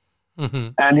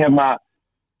 En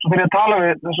svo fyrir að tala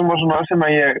við þessum og svona sem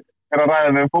að ég er að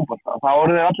ræða við fótbolta. Það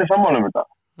voru þeir allir sammála þetta.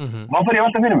 Þá fyrir ég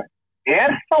veltað fyrir mér.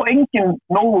 Er þá enginn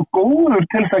nógu góður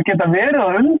til þess að geta verið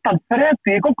að undan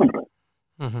þreti í goggunröð?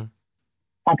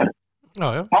 Fattar þið?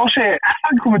 Já. Þá segir, er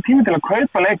það ekki komið tími til að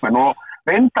kaupa leikmenn og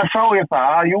reyndar sá ég það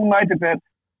að United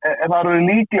það eru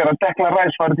líklega að Declan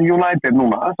Rice farið til United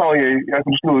núna, það sá ég í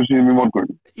eitthvað snúðu síðan í morgun.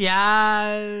 Já,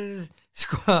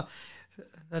 sko,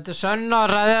 þetta er sönn að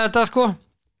ræða þetta, sko.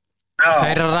 Já.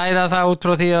 Þeir að ræða það út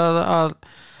frá því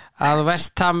að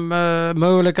West Ham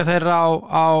möguleika þeirra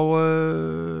á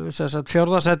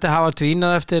fjórðasetti hafa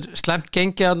tvínað eftir slemmt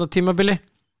gengi að tímabili.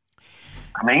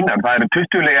 Það meinar, það eru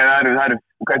 20 leikir, það eru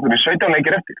 17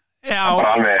 leikir eftir. Já,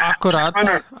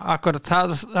 akkurat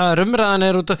það umræðan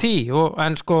er út af því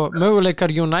en sko,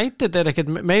 möguleikar United er ekkert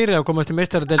meiri að komast í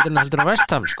meistaradeildina heldur en West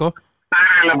Ham, sko. Það er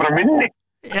eiginlega bara minni.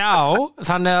 Já,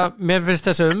 þannig að mér finnst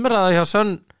þessi umræða hjá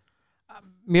Sönn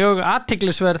mjög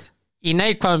athyglisverð í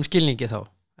neikvæðum skilningi þá.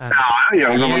 En ég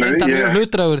er enda mjög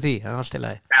hlutdragur því, en allt í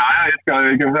lagi. Já, ég skal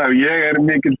ekki það. Ég er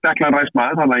mikil Declan Rice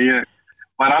maður, þannig að ég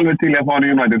var alveg til að fá hann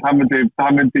í United.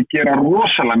 Það myndi gera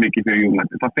rosalega mikið fyrir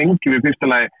United. Það fengi við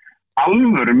fyrstulega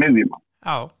alvöru miðjumann.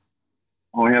 Já.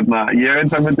 Og ég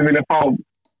veit að myndi vilja fá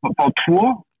 2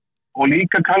 og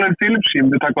líka Callum Phillips, ég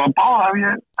myndi taka á báða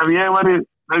ef ég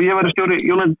væri stjóri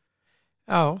United.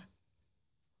 Já.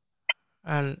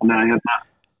 En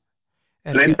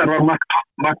reyndar var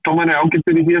McTominay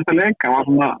ágættur í síðasta leik.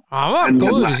 Hann var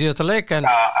góður í síðasta leik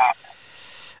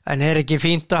en er ekki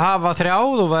fínt að hafa 3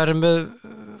 þú væri með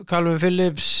Callum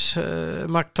Phillips,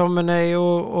 McTominay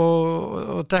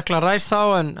og Declan Rice þá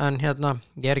en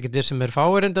ég er ekki sem er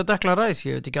fáir enda Declan Rice,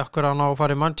 ég veit ekki okkur á að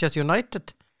fara í Manchester United.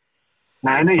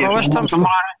 Nei, ég er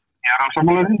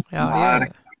sammála því.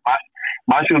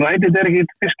 Manchester United er ekki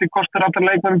fyrsti kostur alltaf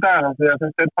leikmann í dag,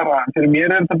 þetta er bara, fyrir mér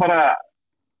er þetta bara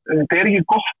þetta er ekki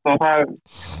gott og það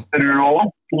eru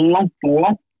langt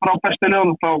frá bestu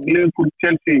liðunum frá Liverpool,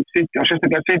 Chelsea, City og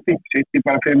sérstaklega City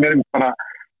bara fyrir mér bara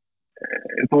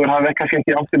þú hafa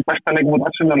ekki átt til besta leikum út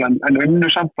Arsenal en unnu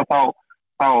samt að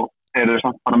þá eru þau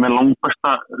samt bara með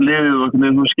langbesta liðið og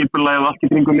þú skipulagið og allt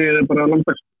í kringu liðið er bara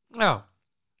langbest. Já,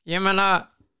 ég meina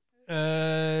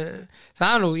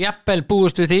það er nú jafnvel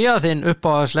búist við því að þinn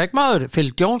uppáhaldsleikmaður Phil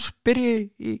Jones byrji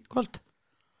í kvöld.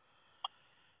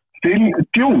 Phil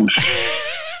Jones?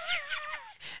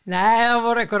 Nei, það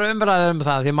voru einhver umræður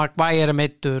það því Maguire er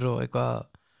meiddur og eitthvað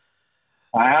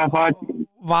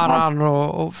var hann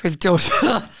og Phil Jones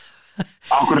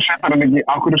Ákveður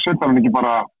setur hann ekki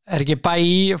bara er ekki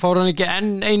fór hann ekki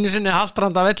einu sinni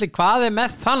haldrandi af velli, hvað er með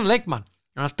þann leikmann?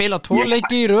 Hann spila 2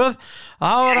 leiki í röð og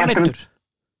það var hann meiddur.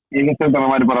 Ég get þetta að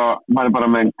hann væri bara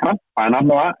með krampa en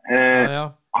allavega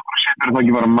ákveður setur það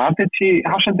ekki bara Matic í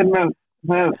hafsendin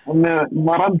með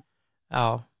Varane.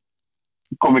 Já.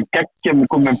 Komið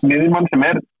miðjumann sem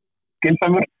er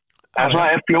skynsamur en svo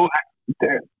er fljóð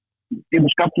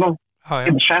getur skallað,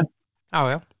 getur sent.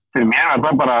 Já. Fyrir mér var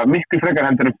það bara miklu frekar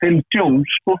heldur en Phil Jones,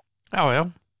 sko. Já.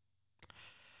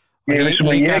 Ég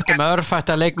ekki með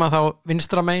örfætt að leikma þá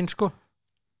vinstra megin, sko.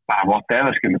 Það er vott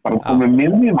eða, skilur, bara komið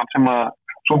miðjumann sem að,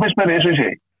 svo finnst mér eins og ég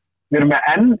segi, við erum með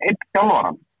enn einn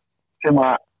þjálfaran sem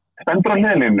að stendur á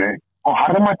hliðlínu og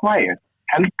Harry Maguire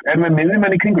er með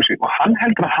miðjumenn í kringu sig og hann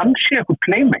heldur að hann sé eitthvað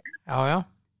playmaker. Já.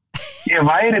 Ég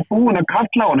væri búin að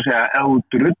kalla á hann og segja ef þú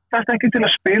druttast ekki til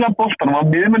að spila boltanum á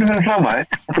miðjumennum fyrir fram að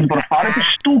þið þú bara farið til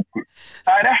stúku.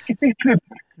 Það er ekki þitt hlut.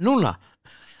 Núna?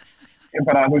 Ég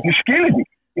skil ekki.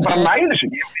 Ég bara næði þessu.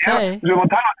 Við erum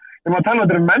að tala um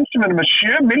þetta menn sem er með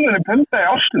 7 milljónir punda í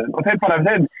árslun og þeir bara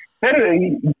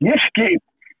ég skil.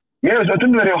 Ég hef þess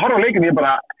að verið að horfa á leikinu ég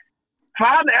bara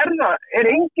hvað er það? Er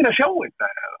enginn að sjá þetta?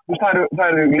 Það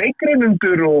eru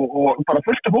leikgreinundur og bara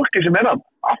fullt af fólki sem er að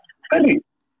af hverju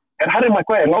er Harry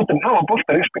Maguire látið hafa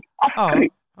boltar í spil? Af hverju?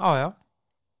 Já.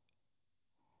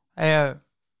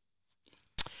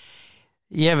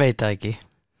 Ég veit það ekki.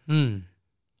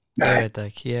 Ég veit það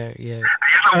ekki. Ég er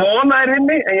að vona þér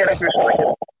inni en ég er ekki svo ekki.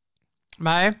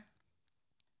 Nei.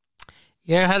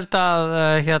 Ég held að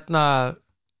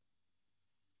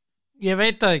ég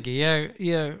veit það ekki.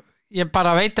 Ég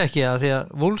bara veit ekki það því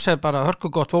að Wolves er bara hörku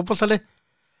gott fótboltali.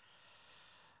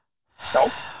 Já.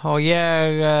 Og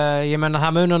ég menna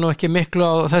það munar nú ekki miklu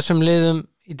á þessum liðum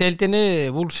í deildinni.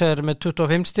 Wolves er með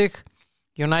 25 stig,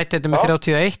 United er með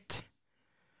 31.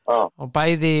 og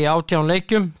bæði í 18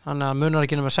 leikjum, þannig að munar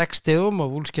ekki nema 6 stigum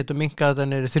og Wolves getur minkað þetta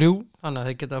niður í 3, þannig að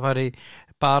þeir geta að fara í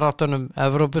baráttunum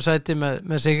Evrópusæti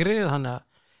með sigri, þannig að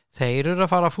þeir eru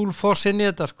að fara full force inn í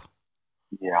þetta sko.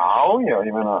 Já,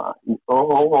 ég meina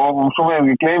og svo hefur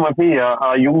við gleyma því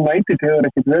að United hefur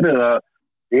ekkert verið það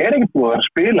ekkert búið að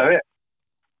spila við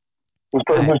þú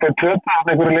veist þeir töpa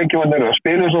af einhverju leikjum að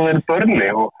spila svo þeir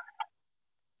Burnley og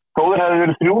góður hefði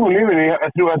verið 3 lífið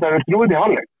þetta hefði verið 3 í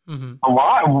hálfleik það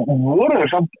voru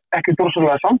þeir samt ekki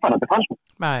dórsulega samfannandi fannst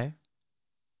mér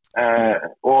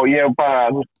og ég bara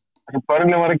þessi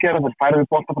Burnley var að gera þeir færði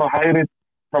bolta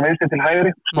frá vinstri til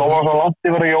hægri slóa svo langt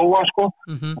yfir að jóa sko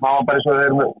það var bara svo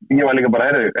ég var líka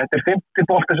bara þetta 50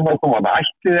 bolta sem var að koma það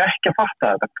ætliði ekki að fatta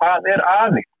þetta hvað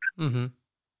aðeins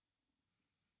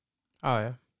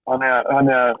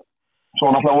þannig að svo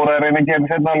náttúrulega voru að reyna að gera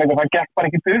þetta og það gekk bara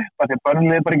ekki upp því að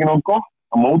Burnley bara ekki nóg gott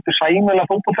það móti sæmilega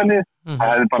fótboltaflið það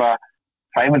hefði bara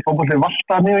sæmilega fótboltaflið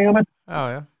valtað niður United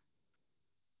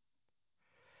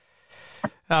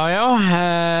Já,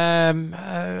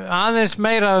 aðeins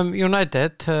meira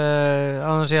United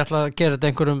aðeins ég ætla að gera þetta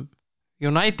einhverjum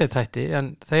United þætti en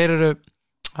þeir eru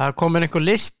að komin einhver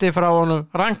listi frá honum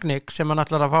Rangnick sem hann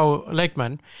ætlar að fá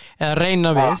leikmenn eða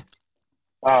reyna við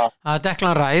það er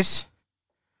Declan Rice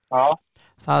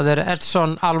það er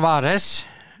Edson Alvarez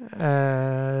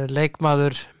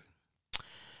leikmaður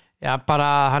bara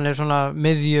hann er svona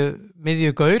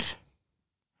miðjugaur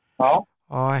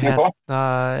og hérna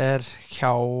er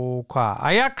hjá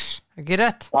Ajax, ekki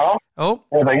rétt?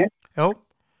 Jó,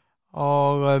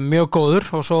 og mjög góður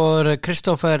og svo er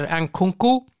Christopher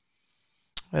Nkunku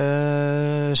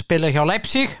spila hjá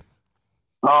Leipzig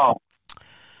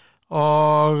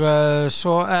og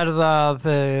svo er það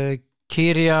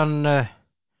Kieran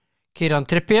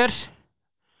Trippier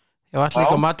hjá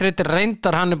Atletico Madrid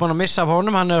reyndar hann er búin að missa af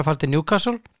honum hann er að fara til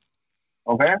Newcastle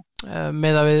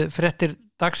með að við fréttir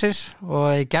dagsins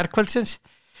og í gærkvöldsins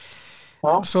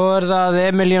svo er það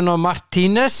Emiliano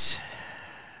Martínez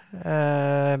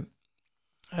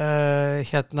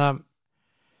hérna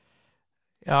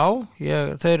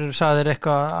þeir sagðir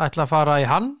eitthvað ætla að fara í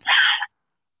hann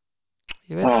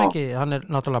ég veit ekki, hann er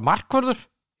náttúrulega markvörður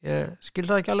ég skil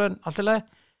það ekki alveg allt í lagi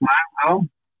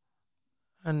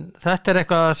en þetta er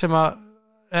eitthvað sem að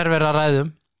verið að ræðum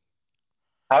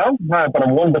það er bara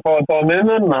vonandi að fá þetta á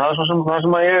miðmun það er svo það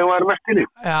sem að ég var mest til í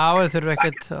þau þurfum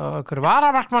ekkert okkur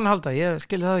varamarkmann halda, ég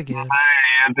skil það ekki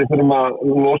Nei, við þurfum að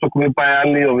losa okkur við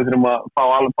Bæli og við þurfum að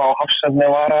fá Hafsefni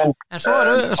varan En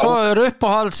svo er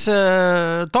uppáhalds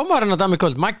dómarinn að dæmi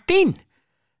kvöld, Mike Dean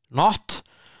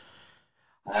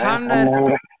hann er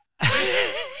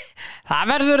það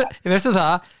verður, ég veistu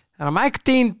það þegar Mike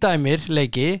Dean dæmir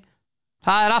leiki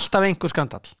það er alltaf einhver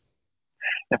skandall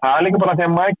það er líka bara því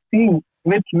að Mike Dean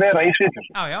vill vera í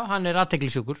sviðljósinu. Já, hann er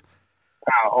athyglisjúkur.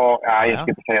 Ég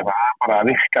skil að segja það. Bara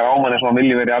virkar á manni sem hann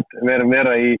vilji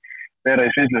vera í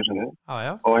sviðljósinu.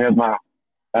 Og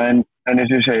en eins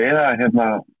og ég segi, það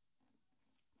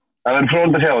verður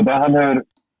fróðilegt að sjá þetta. Hann hefur,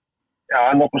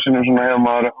 nokkur sinnum svona hefur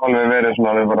maður alveg verið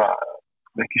svona alveg bara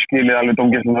ekki skilið alveg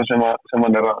dómgæsluna sem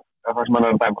hann er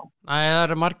að dæma. Nei, það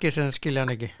eru margir sem skilja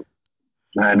hann ekki.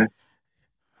 Nei.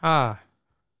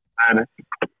 Nei.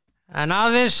 En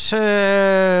aðeins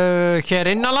hér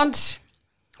innanlands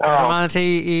aðeins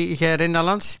í hér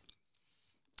innanlands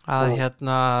að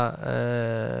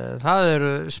það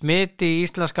eru smit í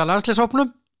íslenska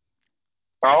landsliðshópnum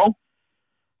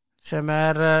sem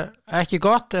er ekki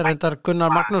gott er reyndar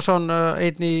Gunnar Magnússon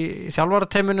einn í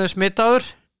þjálfarateyminu smitaður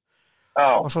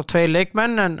og svo 2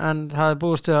 leikmenn en það er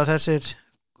búist við að þessir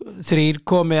 3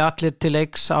 komi allir til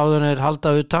leiks áður en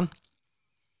halda utan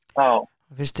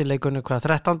fyrsti leikunni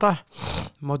 13.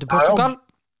 móti Portugal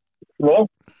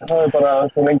það er bara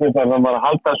svo lengi það er bara að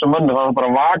halda þessu mönnu það er bara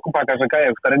að vakupakka þess að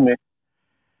gæja þar inni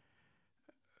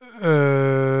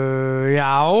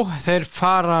þeir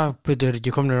fara byrjuður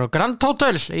ekki komnir á Grand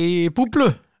Hotel í Búblu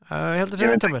ég held að það sé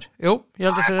rétt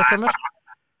að mér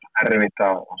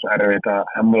erfitt að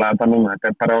hemla þetta núna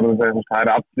þetta er bara orðið það er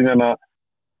allir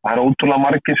það er ótrúlega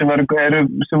margir sem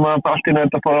sem að allt í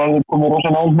nætt að fara að koma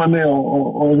rosa náðmenni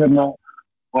og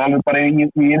alveg bara í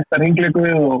einstar hringleiku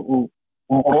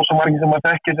og rosa margir sem að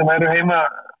þekki sem eru heima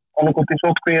alveg gott í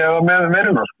sótkví eða með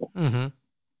veruna sko.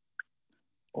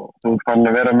 Og þú fann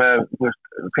að vera með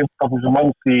 15.000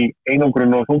 manns í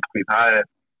einangrun og sótkví það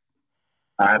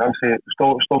er ansi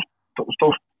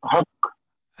stórt högg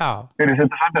fyrir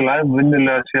þetta samfélag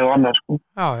vinnilega séð og annað sko.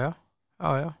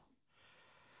 Já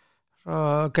Svo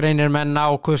greinir menn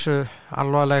á hversu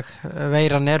alvarleg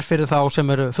veiran er fyrir þá sem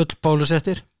eru full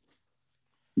bólusettir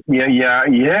Ég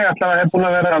ætla að hef búin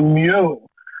að vera mjög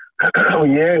og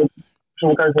ég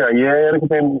sem ég segja, ég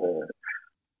einhvern veginn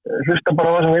hlusta bara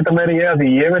á það sem vita meiri ég, því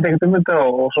ég veit ekkert þetta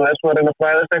og svo er svona að reyna að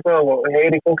fræðast eitthvað og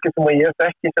heyri fólki sem ég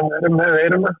þekki sem með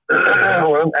veiruna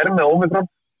og með Omikron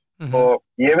og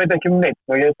ég veit ekki neitt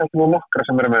og ég þekki nú nokkra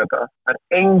sem með þetta. Það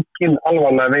engin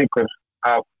alvarlega veikur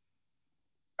af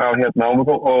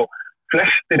Omikron og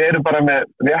flestir eru bara með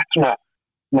rétt svona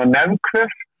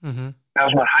nefnkvef eða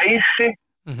svona hæsi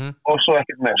og svo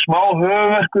ekkert með smá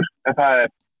höfuðverkur en það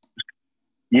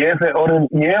ég orðin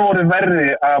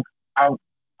verði af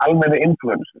almenni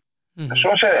influensu.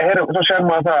 Svo sér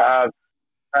maður það að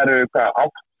það eru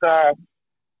 8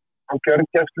 á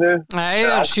gjörgæslu. Nei,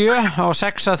 7 og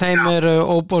 6 af þeim eru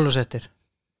óbólusettir.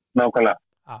 Nákvæmlega.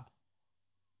 Já.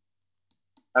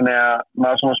 Þannig að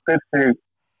maður svona spyr sig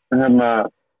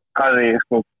hvað því,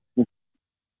 sko.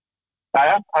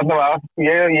 Jæja, allavega,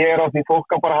 ég á því fólk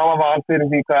að bara hafa val fyrir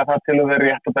því hvað það til að vera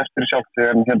rétt og best fyrir sjálft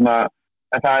en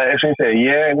en það er sem ég segi,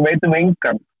 ég veit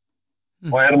engan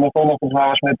og erum að þó nokkuð sem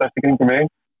hafa smittast í kringum mig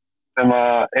sem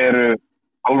eru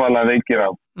alvarlega veikir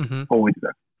af COVID í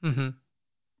dag.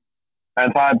 En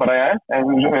það er bara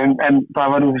en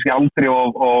það verður þessi aldrei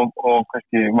og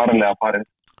kannski varlega farið.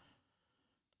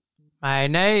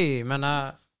 Nei, menna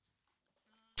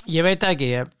ég veit ekki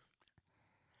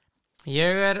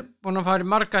ég er búin að fara í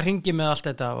marga hringi með allt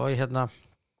þetta og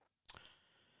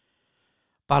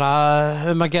bara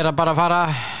að gera bara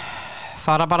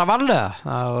fara bara varlega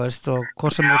og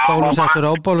hvort sem er bólusettur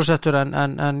og óbólusettur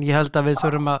en ég held að við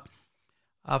þurfum að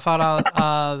fara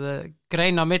að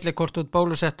greina á milli hvort þú ert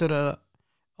bólusettur eða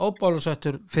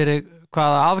óbólusettur fyrir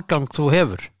hvaða aðgang þú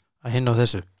hefur að hinn á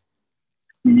þessu.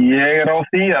 Ég á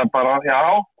því að bara,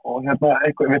 og við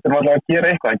þurfum alltaf að gera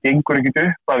eitthvað, það gengur ekkert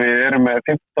upp að við erum með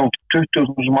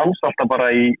 15-20.000 manns alltaf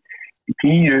bara í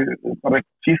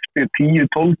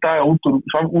 10-12 daga út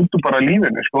úr bara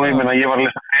lífinu, sko, ég meina ég var að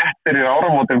lesa fréttir í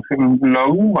áramótum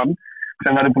lögmann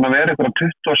sem er búin að vera eitthvað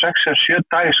 26-7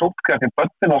 dagi sótkvæði því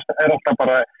börnin er alltaf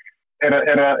bara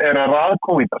er að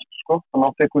raðkóvítast, sko, hann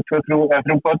átti eitthvað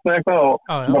 2-3 börn eitthvað og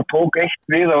það tók eitt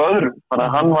við af öðru, þannig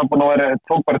að hann var búin að vera,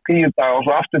 tók bara 10 daga og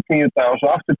svo aftur 10 daga og svo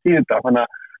aftur 10 daga, þannig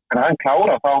að hann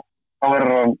klára þá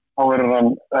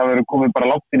verður komið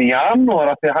bara langt inn í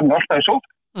janúar af því að hann er alltaf í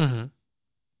sótkvæði.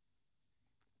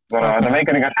 Þetta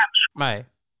meikar enga sens. Nei,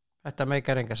 þetta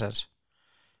meikar enga sens.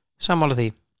 Sammála því.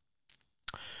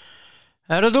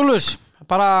 Dúlus,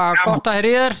 bara gott að heyra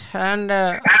í þér en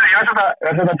ég ætla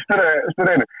að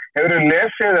spyrja einu. Hefurðu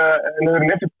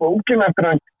lesið bókina eftir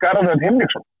hann Garðar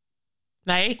Hinriksson?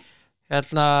 Nei,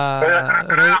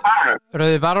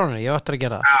 Rauði barónur, ég ætti að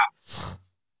gera það.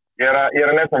 Ég er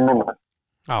að lesa hann núna.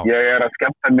 Ég er að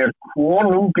skemmta mér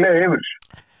konunglega yfir.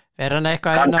 Er hann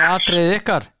eitthvað inn á atriðið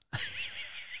ykkar?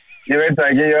 Ég veit það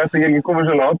ekki, ég ætti ekki komið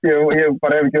svo látt, ég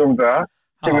bara hef ekki það,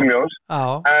 kemur ljós,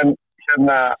 en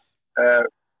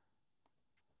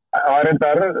var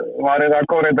reyndar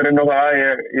góð reyndarinn og það,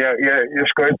 ég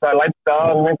skaut að læta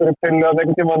að einhverju til að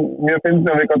einhvern tímann mjög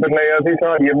fyndið að við gáttum leiða því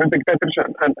það, ég myndi ekki þetta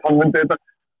en hann myndi þetta,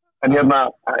 en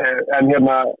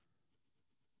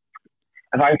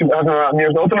það er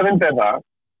mjög ótrúlega fyndið það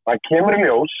kemur í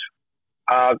ljós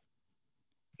að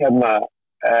sem var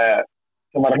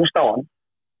að hlusta á hann,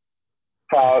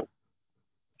 það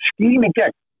skýn í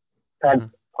gegn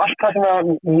allt það sem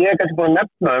ég er kannski búin að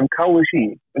nefna KSÍ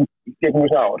gegnum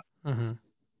þessu ár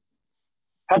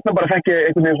þarna bara fekk ég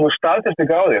einhvern veginn svona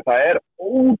staðfestingu á því það er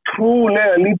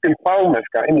ótrúlega lítil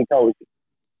fagmennska inn í KSÍ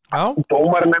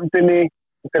dómarnefndinni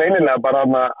greinilega bara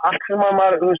allt sem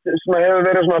maður svona hefur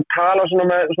verið svona að tala svona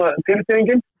með svona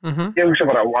tilfinningin ég hugsa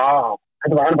bara, wow,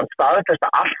 þetta var hann bara staðfesta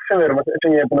allt sem ég er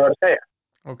búin að vera að segja.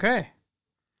 Ok.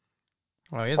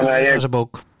 Já, ég þarf að lesa þessa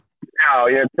bók. Já,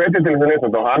 ég hveti til þess að lesa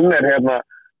þetta og hann er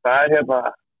það er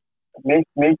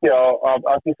mikið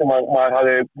af því sem maður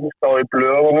hafði hýst á í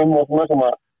blöðunum og svona sem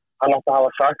hann átti að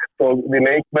hafa sagt og við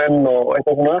leikmenn og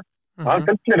eitthvað svona. Hann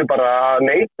fullir bara að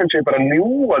leikmenn sé bara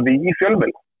ljúga því í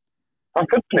fjölmiðlum. Hann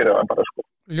fullir það bara, sko.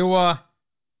 Ljúga?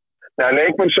 Þegar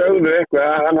leikmenn sögðu eitthvað,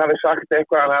 hann hafi sagt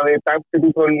eitthvað, hann hafi dæmt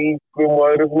út á líkum og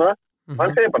öðru svona.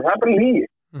 Hann segir bara, það er bara lígi.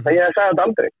 Það ég sagði þetta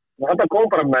aldrei. Þetta kom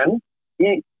bara menn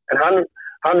en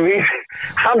hann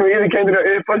viðurkennir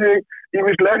upp á sig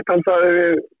ýmislegt, hann sagði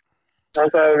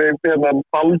við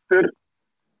Baldur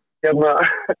sem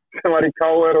var í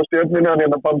KR og Stjörnunni,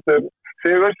 hann Baldur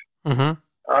Sigurs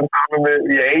hann sagði mig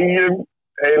í Eyjum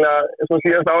eiginlega svo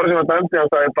síðast ári sem hann dæmdi,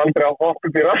 hann sagði Baldur að hoppa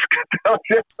upp í raskat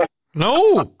No!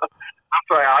 Hann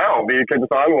sagði já, við kenntum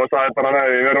það alveg og sagði bara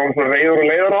við verðum svona reiður og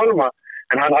leiður á hann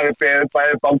en hann hafi beðið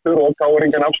bæðið Baldur og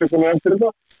KR-ingan afslutunum eftir þetta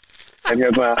en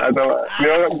þetta var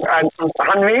mjög, en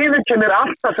hann viðurkennir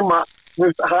alltaf sem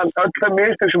öll það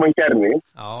mistök sem hann gerði.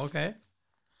 Já, ok.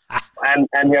 en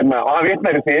hérna, og hann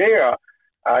vitnar í þig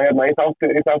að hérna, í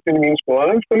þáttinu mín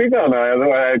skoðum sko líka, þannig að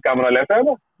það er gaman að lesa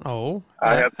þetta.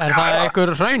 Er það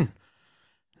einhver hraun?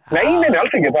 Nei,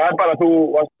 alls ekki, það er bara að þú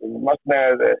varst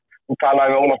með, þú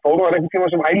talaði við Ólaf Þór var einhvern tíma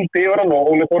sem ældi yfir hann og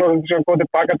Óli Þór var sem kom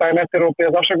tilbaka daginn eftir og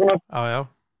beðið afsökunar. Já.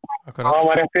 Akkurat. Það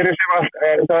var rétt fyrir sem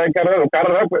það er Garðar og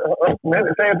Garðar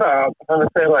segir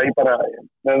það í bara,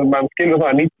 mann skilur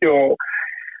það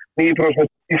 99%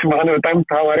 því sem hann hefur dæmt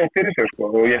það var rétt fyrir sig sko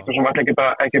og ég sem alltaf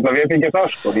ekki að viðfengja það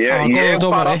sko.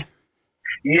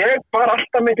 Ég bara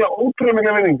alltaf ótrúlega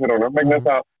mikla vinning fyrir honum vegna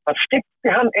þess að það skipti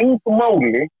hann engu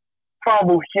máli hvað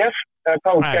þú hérst eða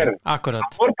hvað þú gerði. Akkurat.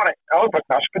 Það voru bara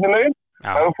knattspyrnulögin,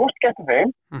 það var fórst getið þeim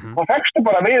og fegstu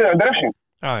bara við refsing.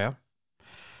 Já.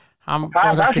 Hann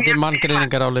fór ekki til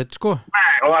manngreiningar álit, sko.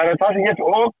 Nei, og það er það sem ég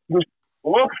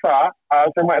og það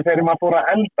að þegar maður fór að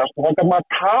eldast og þá kann maður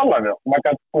tala við maður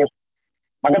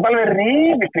kann alveg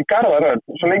rífist í Garðar Örn,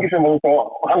 svo lengi sem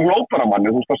hann lópar á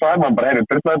manni, og sagði maður bara,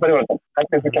 drullaði bara yfir þetta,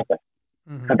 þetta er ekki þetta.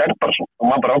 Þetta er bara svo, og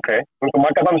maður bara, ok, og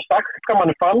maður kann alveg sagt hvað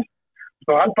manni fannst,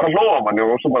 og hann bara hlóða á manni,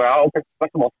 og svo bara, ok,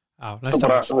 næstum á. Já,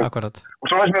 næstum á, akkurat. Og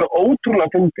svo veist mér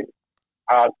ótrúlega fyndið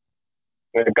að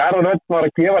Garðar Örn var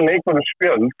að gefa leikmennum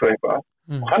spjöld og eitthvað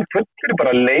og hann fullir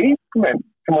bara leikmenn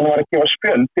sem hann var að gefa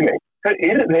spjöld í leik.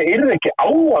 Þeir eru ekki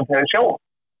á hann þegar þeir sjá hann.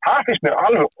 Það finnst mér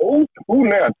alveg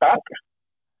ótrúlega dapurt.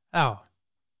 Já.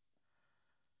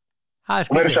 Það er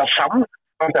skrítið.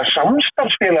 Og þegar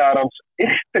samstarfsfélagar hans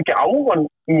yrti ekki á hann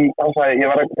hann sagði,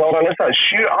 ég var að klára að lesa það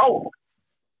 7 ár.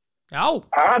 Já.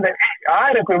 Það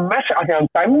er einhver mess af því að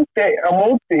hann dæmdi á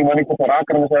móti, ég man ekki hvað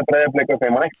Akranes eða Breiðablik og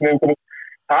þegar mann ekki með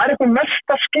það er einhver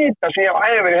mesta skita sem ég hef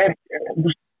æfiri heyrt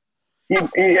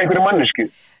í einhverju mannesku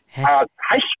að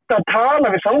hætta að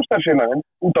tala við samstarfsfélagin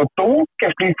út á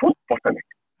dómgæslu í fótboltanleik.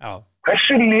 Já.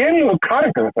 Hversu lélegur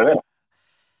karakter þetta vera?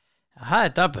 Það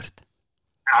er dapurt.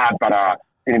 Það er bara,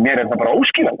 fyrir mér er það bara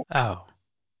óskilandi. Já.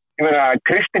 Ég meina,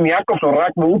 Kristinn Jakobsson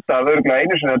rak mig út af örugglega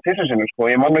einu sinni eða tvisvar sinnum, sko.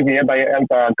 Ég man ekki, ég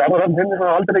held að Garðar Örn finnir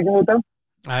svona aldrei ekki út af.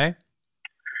 Nei.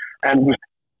 En,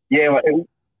 ég var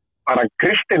bara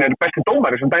Kristinn er besti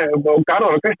dómari og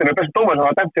Garðar og Kristinn er besti dómari sem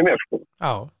það dæmt til mér sko.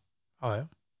 Já.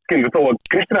 Skilur þó að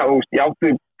Kristinn ég átti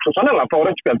svo sannlega að fá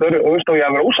röddspjald og veist þá ég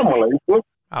að vera ósammála sko.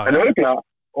 En örgulega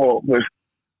og þú veist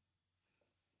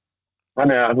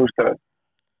þannig að þú veist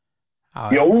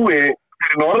Jói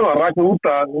fyrir norðan rækna út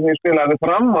að þau spilaði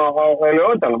fram á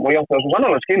Laugardalnum og ég átti það svo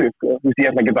sannlega skilur sko. Þú veist ég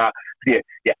ætla ekki að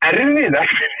ég erfið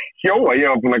ekki Jóa, ég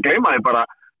var búin að gleyma þið bara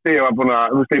þegar ég var búin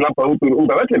að, þú veist, ég lappaði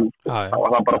út af vellinu, þá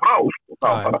var það bara frá, þá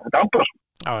var bara, þetta ábúr svo.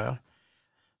 Já.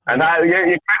 En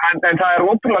það er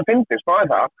ótrúlega fyndið, spáði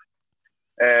það.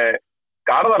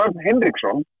 Garðar Örn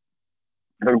Hinriksson,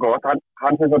 það er gott,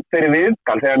 hann fyrir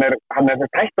viðtal, þegar hann er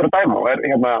tættur að dæma og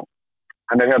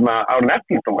hann er árið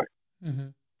eftirlýstumari.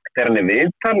 Þegar hann er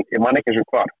viðtal, ég man ekki eins og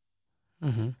hvar,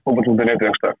 fótbolti.net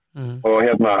einhverstað, og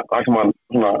það sem hann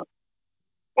svona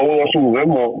óð á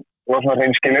súðum og var svona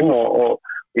hreinskilinn og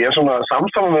ég er svona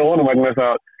samstæðan með honum vegna þess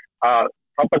að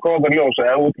þetta koma bara ljós að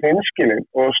ef þú ert hreinskilinn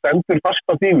og stendur fast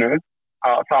á þínu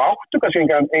að það áttu kannski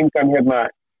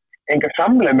engan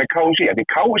samleið með KSÍ því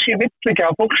KSÍ vill ekki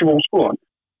að fólk sem skoðan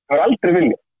það er aldrei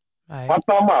vilja.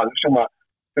 Þarna var maður sem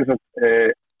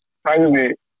sagði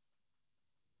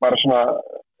bara svona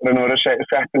raun og veru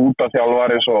setti út af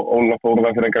þjálfari eins og Ólaf Þór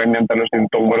var fyrir að grænja endalaust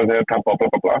dómari þegar tappa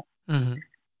bla bla bla.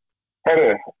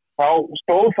 Herðu þá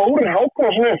stóð Þórir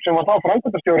Hákonarson upp sem var þá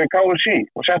framkvæmdastjóri í KSÍ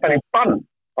og sett hann í bann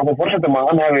og þá fórsetum að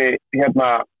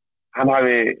hann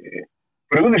hafi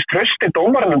brugðist trausti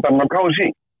dómaranendarinn á KSÍ.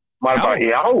 Maður bara,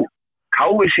 já,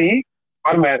 KSÍ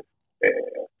var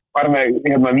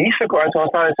með vísakort, eins og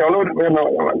hann staði sjálfur,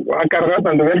 hann gerði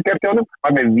þetta vel gert hjá honum,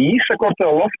 var með vísakortið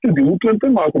á loftið í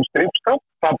útlöndum á þessum stripskap,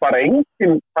 það var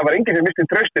enginn sem misti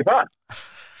trausti það.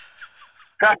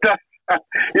 Þetta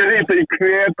ég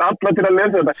hvet alla til að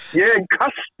lesa þetta. Ég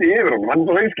kasti yfir honum, hann er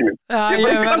svo hreinskilinn. Já,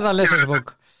 ég verð að lesa þessu bók.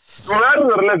 Þú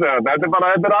verður að lesa þetta.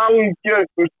 Þetta er algjör,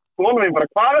 þú veist, konum við bara,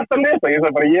 hvað er þetta að lesa? Ég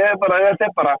segi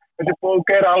bara, þessi bók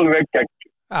er alveg gegn.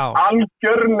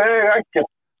 Algjörlega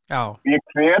gegn. Já. Ég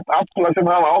hvet alla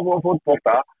sem hafa áhuga á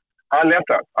fótbolta að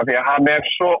lesa, af því að hann er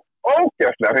svo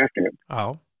ógeðslega hreinskilinn. Já.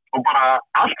 Og bara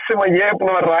allt sem að ég er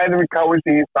búin að vera ræðið við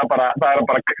KSÍ, það er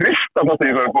bara kristallast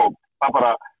í þessu bók. Það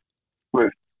bara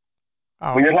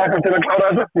og ég laka til að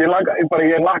klára þessu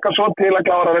ég laka svo til að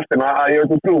klára restina að ég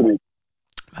veit að trúi því.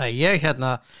 Ég er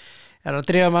að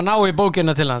drífa mig að ná í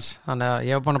bókina til hans þannig að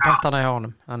ég hef búin að panta hana hjá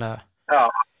honum Já,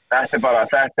 þetta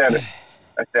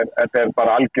er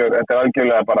bara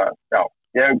algjörlega bara, já,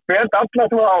 ég bet alla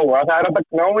sem á að það er að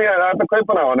ná í að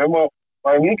kaupa hana á honum og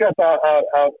það er líka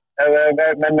að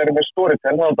ef menn eru með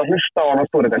Storytel, þá er þetta að hlusta á hann á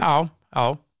Storytel. Já.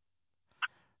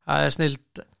 Það er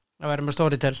snilt að vera með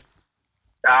Storytel.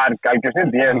 Já, það er algjör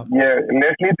snilt. Ég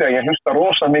les lítið að ég hlusta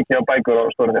rosa mikið á bækur á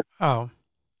Storytel. Já.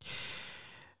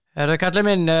 Kallið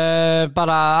minn,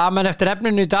 bara amen eftir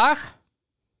efninu í dag.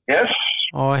 Yes.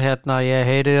 Og ég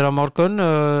heyri þér á morgun,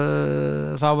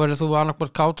 þá verður þú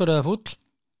annarkvort kátur eða fúll.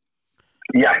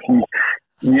 Já,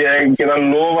 ég get að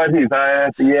lofa því,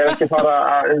 ég ekki fara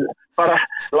að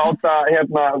láta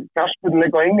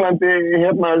knattspyrnuleik á Englandi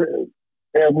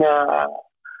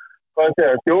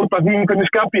stjórna því hvernig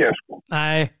skap ég sko.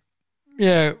 Nei,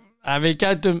 við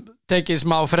gætum tekið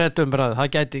smá fredumbröð,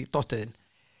 það gæti dottiðinn.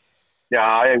 Já,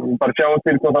 ég bara sjá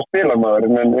til hvað það spila maður,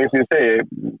 en eins og ég segi,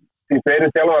 því fleiri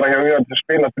þjálfara hjá ég að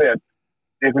spila fred,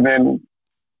 einhvern veginn,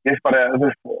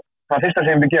 það fyrsta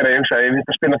sem ég gera, ég hugsa, ég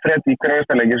vil spila fred í hverja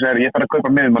veistarleiki, svo ég þarf að kaupa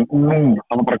miðjumann núna,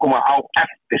 það var bara að koma á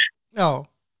eftir. Já.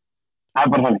 Það er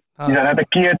bara þannig. Þetta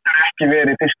getur ekki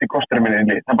verið fyrsti kosturinn minni í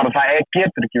lið. Það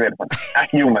getur ekki verið þannig.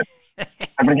 Ekki United.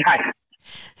 Það er bara ekki hægt.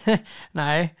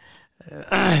 Nei,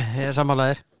 ég er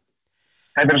sammálaðir.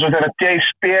 Þetta er svo þegar Jay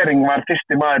Spearing var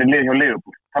fyrsti maður í lið hjá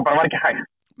Liverpool. Það bara var ekki hægt.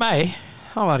 Nei,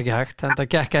 það var ekki hægt. Þetta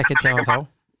gekk ekki til hann þá.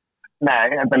 Nei,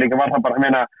 þetta líka var það bara, ég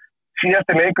meina,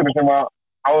 síðasti leikurinn sem var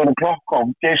áður Klopp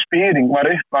kom, Jay Spearing var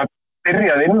upp að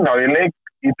byrjað inn á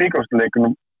í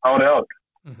bikarúrslitaleikunum árið áður.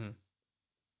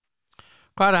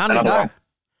 Hvað er hann í dag?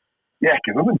 Ég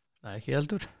ekki þú. Nei, ekki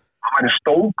heldur. Hann var í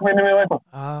Stoke, minnum við eitthvað.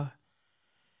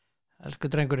 Elsku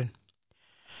drengurinn.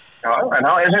 Já, en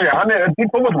hann er dýr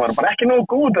fótboltamaður, bara ekki nógu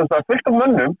góð, það er fullt af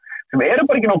mönnum sem eru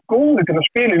bara ekki nógu góði til að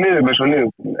spila í liðum eins og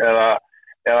Liverpool eða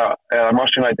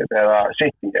Manchester United eða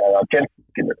City eða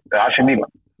Chelsea eða AC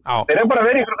Milan. Þeir eru bara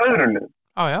verið í einhverjum öðrum liðum.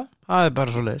 Já, það er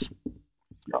bara svo leiðis.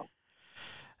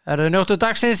 Eru þið njóttu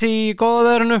dagsins í góða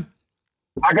veðrinu?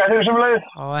 Takk að þér sem leiðis.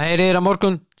 Og heyri þér á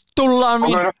morgun, dúllan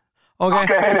mín. Ok,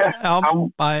 heyri. Já,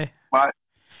 bye.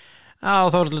 Já,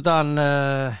 Þórhildur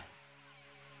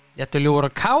léttur ljúfur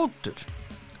og kátur,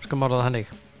 sko morða þannig.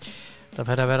 Það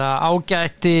fer að vera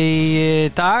ágætt í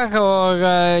dag og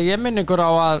ég minni ykkur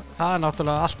á að það er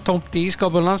náttúrulega allt tómt í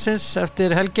ískápum landsins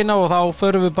eftir helgina og þá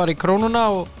förum við bara í Krónuna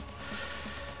og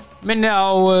minni á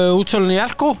útsölunni í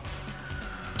Elko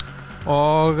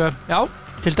og já,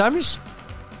 til dæmis.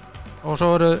 Og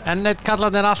svo eru N1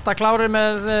 kallarnir alltaf klárir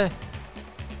með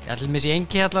ég ætlum í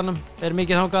Engi-hellanum er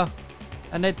mikið þangað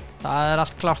N1, það er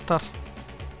allt klárt þar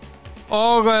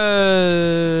og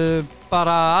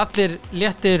bara allir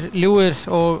léttir, ljúir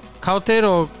og kátir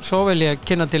og svo vil ég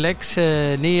kynna til leiks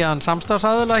nýjan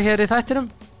samstarfsaðila hér í þættinum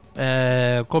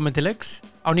komin til leiks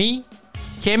á ný,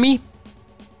 Kemi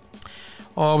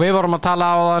og við vorum að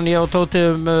tala á þann ég og Tóti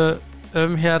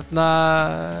um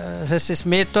þessi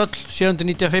smitöll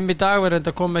 795 í dag, við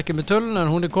reynda að koma ekki með tölun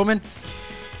en hún er komin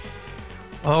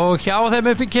og hjá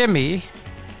þeim upp í Kemi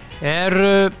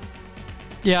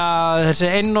þessi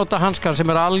einnota hanskar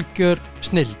sem algjör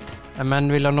snild en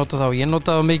menn vilja nota þá, ég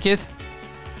nota þá mikið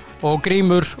og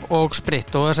grímur og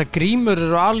spritt og þessar grímur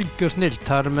eru algjör snild,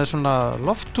 það eru með svona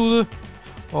lofthúðu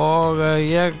og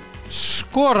ég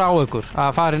skora á ykkur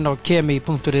að fara inn á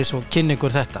kemi.is og kynna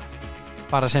ykkur þetta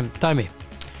bara sem dæmi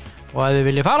og ef þið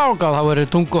viljið fara ángað þá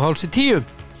eru Tunguháls í 10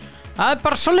 það er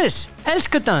bara svoleiðis,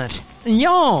 elskuðanir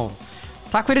já,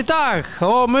 takk fyrir í dag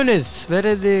og munið,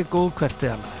 verið þið góð hvert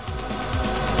við hana